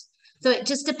windows. So it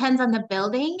just depends on the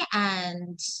building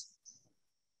and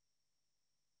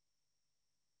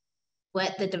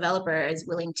what the developer is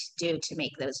willing to do to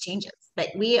make those changes. But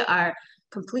we are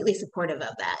completely supportive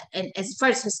of that. And as far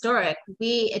as historic,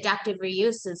 adaptive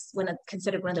reuse is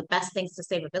considered one of the best things to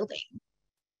save a building.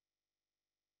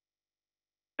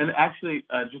 And actually,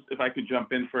 just if I could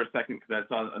jump in for a second, because I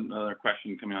saw another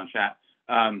question coming on chat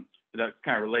that's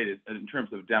kind of related in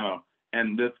terms of demo.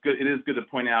 And that's good. It is good to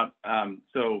point out.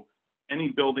 So any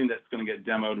building that's going to get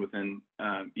demoed within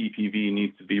EPV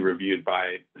needs to be reviewed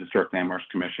by the Historic Landmarks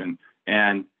Commission.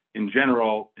 And in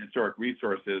general, historic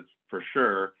resources, for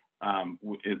sure,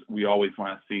 we always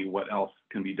want to see what else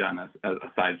can be done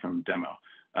aside from demo.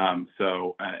 And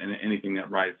anything that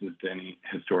rises to any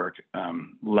historic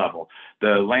level.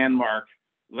 The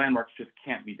landmarks just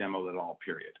can't be demoed at all,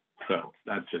 period. So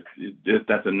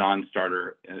that's a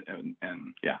non-starter,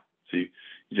 and yeah, so you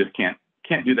just can't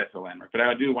do that to a landmark. But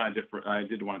I did want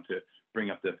to bring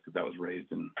up this because that was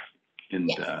raised in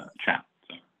yes. The chat.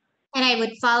 So. And I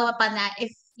would follow up on that.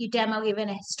 If you demo even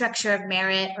a structure of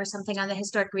merit or something on the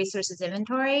historic resources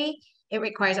inventory, it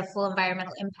requires a full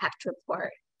environmental impact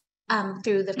report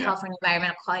through the California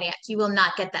Environmental Quality Act. You will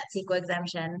not get that CEQA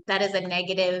exemption. That is a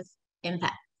negative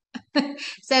impact.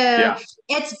 So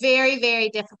it's very, very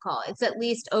difficult. It's at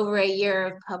least over a year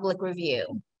of public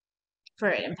review for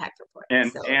an impact report.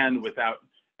 And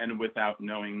without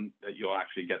knowing that you'll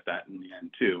actually get that in the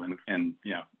end too, and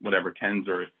you know, whatever tens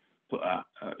or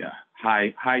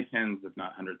high tens, if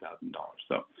not $100,000.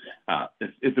 So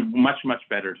it's much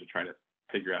better to try to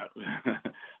figure out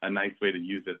a nice way to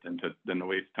use it than to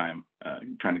waste time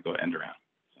trying to go end around.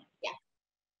 So. Yeah.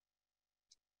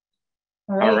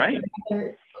 All right.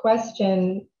 Another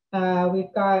question.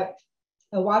 We've got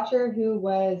a watcher who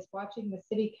was watching the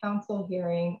city council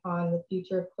hearing on the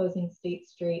future of closing State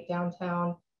Street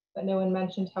downtown, but no one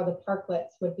mentioned how the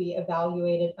parklets would be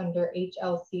evaluated under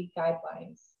HLC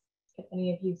guidelines. Can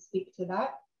any of you speak to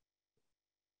that?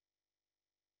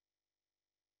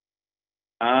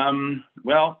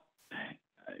 Well,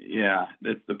 yeah,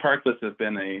 the parklets have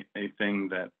been a thing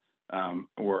that,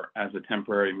 or as a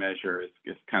temporary measure,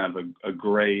 is kind of a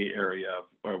gray area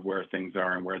of where things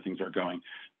are and where things are going.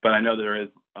 But I know there's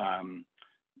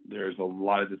a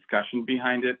lot of discussion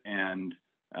behind it, and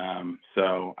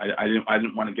so I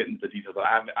didn't want to get into the details.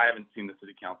 I haven't seen the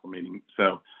city council meeting,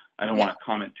 so I don't want to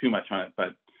comment too much on it.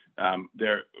 But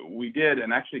we did,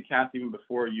 and actually, Cass, even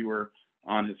before you were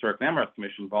on Historic Landmarks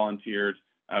Commission, volunteered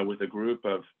with a group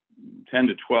of 10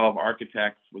 to 12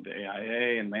 architects with the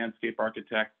AIA and landscape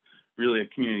architects, really a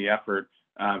community effort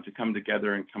to come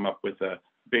together and come up with a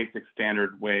basic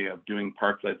standard way of doing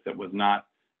parklets that was not,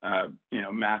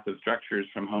 massive structures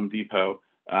from Home Depot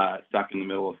stuck in the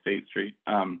middle of State Street.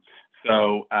 And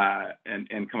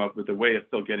come up with a way of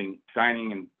still getting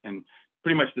dining and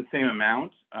pretty much the same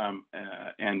amount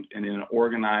and in an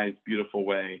organized, beautiful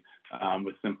way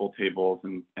with simple tables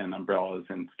and umbrellas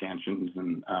and scansions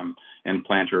and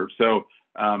planters. So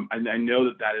I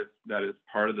know that is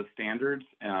part of the standards,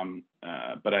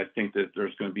 but I think that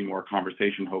there's going to be more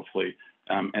conversation, hopefully,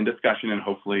 and discussion, and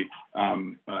hopefully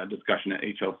discussion at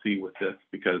HLC with this,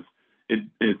 because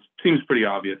it seems pretty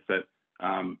obvious that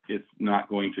it's not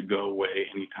going to go away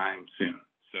anytime soon.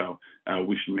 So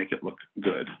we should make it look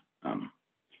good.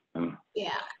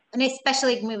 Yeah, and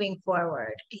especially moving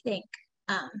forward, I think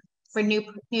for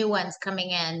new ones coming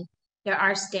in, there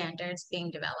are standards being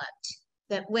developed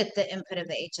that with the input of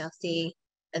the HLC,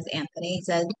 as Anthony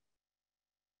said.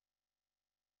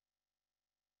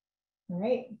 All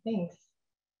right, thanks.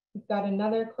 We've got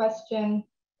another question.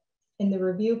 In the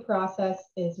review process,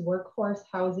 is workforce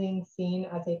housing seen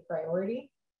as a priority?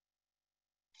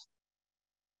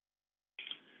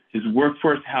 Is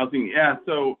workforce housing? Yeah,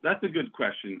 so that's a good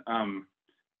question.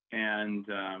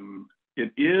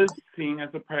 it is seen as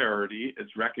a priority.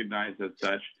 It's recognized as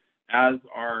such, as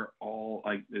are all,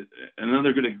 like,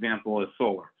 another good example is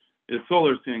solar. Is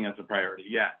solar seen as a priority?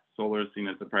 Yes, solar is seen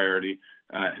as a priority.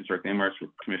 Historic Landmarks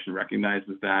Commission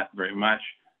recognizes that very much.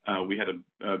 We had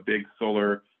a big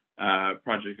solar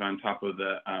project on top of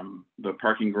the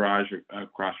parking garage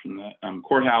across from the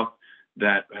courthouse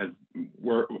that has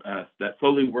that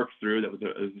slowly worked through. That was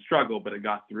a struggle, but it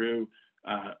got through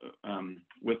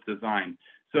with design.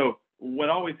 So what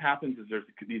always happens is there's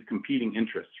these competing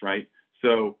interests, right?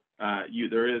 So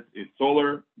there is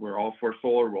solar. We're all for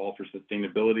solar. We're all for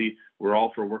sustainability. We're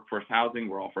all for workforce housing.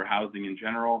 We're all for housing in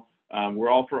general. We're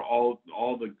all for all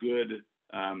the good.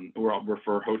 We're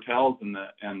for hotels and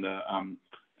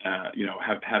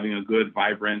having a good,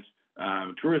 vibrant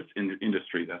tourist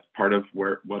industry. That's part of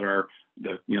what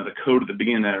the code at the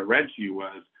beginning that I read to you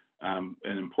was an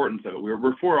importance of it.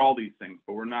 We're for all these things,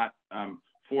 but we're not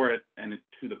for it, and it's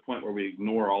to the point where we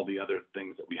ignore all the other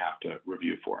things that we have to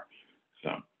review for. So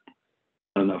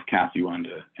I don't know if Kathy wanted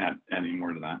to add any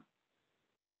more to that.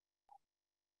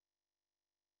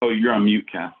 Oh, you're on mute,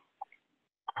 Kath.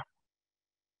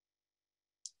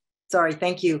 Sorry,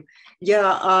 thank you.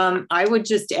 Yeah, I would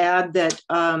just add that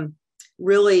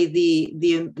really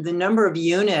the number of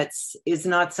units is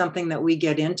not something that we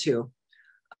get into.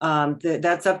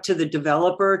 That's up to the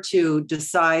developer to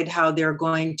decide how they're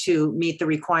going to meet the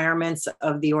requirements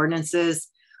of the ordinances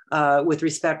with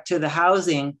respect to the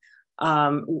housing.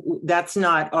 That's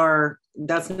not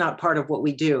part of what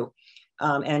we do.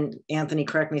 And Anthony,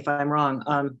 correct me if I'm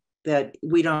wrong, that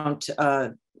we don't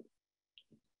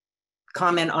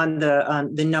comment on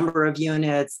the number of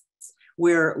units.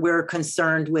 We're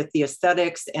concerned with the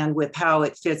aesthetics and with how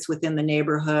it fits within the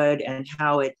neighborhood and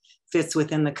how it fits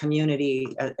within the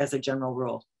community as a general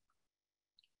rule.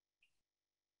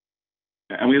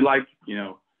 And we like,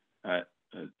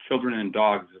 children and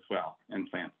dogs as well, and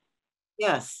plants.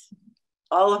 Yes,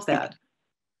 all of that.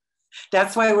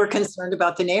 That's why we're concerned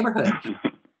about the neighborhood.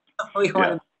 We want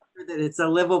to make sure that it's a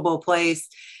livable place.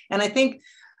 And I think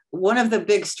one of the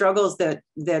big struggles that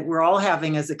we're all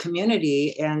having as a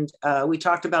community, and we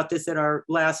talked about this at our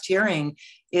last hearing,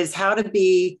 is how to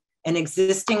be an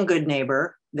existing good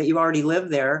neighbor that you already live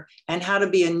there, and how to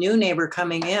be a new neighbor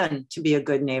coming in to be a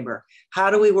good neighbor. How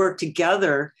do we work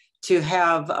together to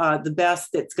have the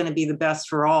best that's going to be the best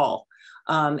for all?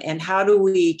 And how do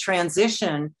we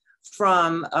transition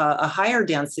from a higher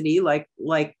density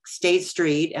like State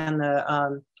Street and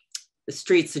the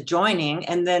streets adjoining,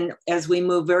 and then as we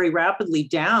move very rapidly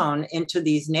down into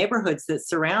these neighborhoods that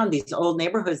surround, these old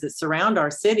neighborhoods that surround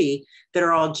our city, that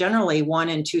are all generally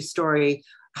 1- and 2-story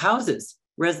houses,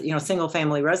 single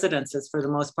family residences for the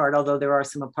most part, although there are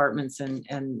some apartments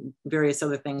and various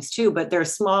other things too, but they're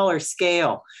smaller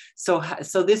scale. So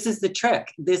this is the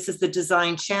trick. This is the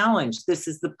design challenge. This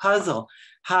is the puzzle.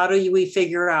 How do we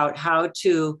figure out how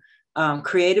to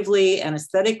creatively and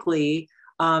aesthetically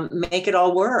make it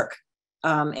all work?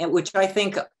 And which I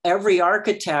think every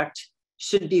architect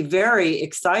should be very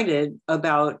excited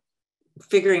about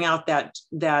figuring out that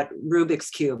Rubik's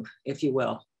Cube, if you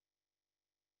will.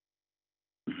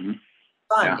 Mm-hmm.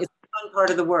 Fun. Yeah. It's a fun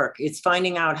part of the work. It's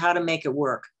finding out how to make it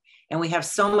work. And we have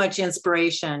so much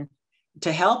inspiration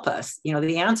to help us.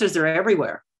 The answers are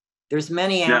everywhere. There's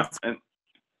many answers. Yeah,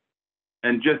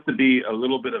 and just to be a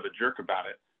little bit of a jerk about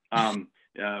it,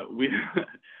 we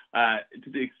to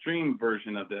the extreme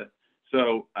version of this.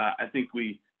 So I think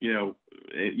we, at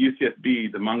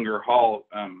UCSB, the Munger Hall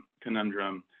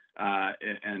conundrum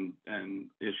and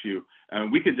issue,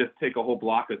 we could just take a whole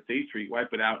block of State Street,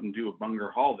 wipe it out, and do a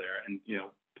Munger Hall there, and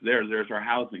there's our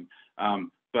housing.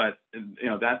 But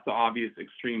that's the obvious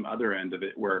extreme other end of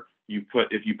it, where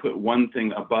if you put one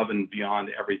thing above and beyond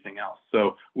everything else.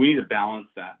 So we need to balance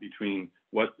that between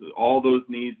what all those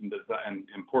needs and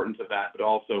importance of that, but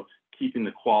also keeping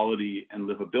the quality and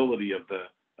livability of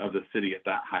the city at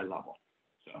that high level.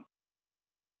 So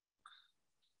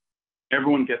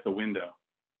everyone gets a window.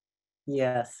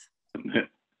 Yes.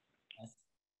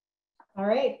 All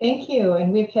right, thank you.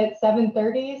 And we've hit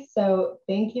 7:30, so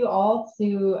thank you all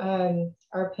to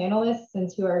our panelists and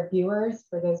to our viewers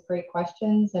for those great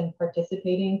questions and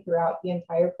participating throughout the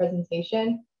entire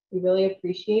presentation. We really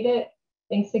appreciate it.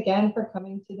 Thanks again for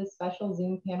coming to this special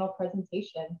Zoom panel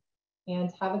presentation,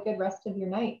 and have a good rest of your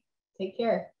night. Take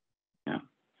care. Yeah.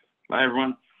 Bye,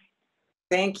 everyone.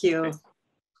 Thank you.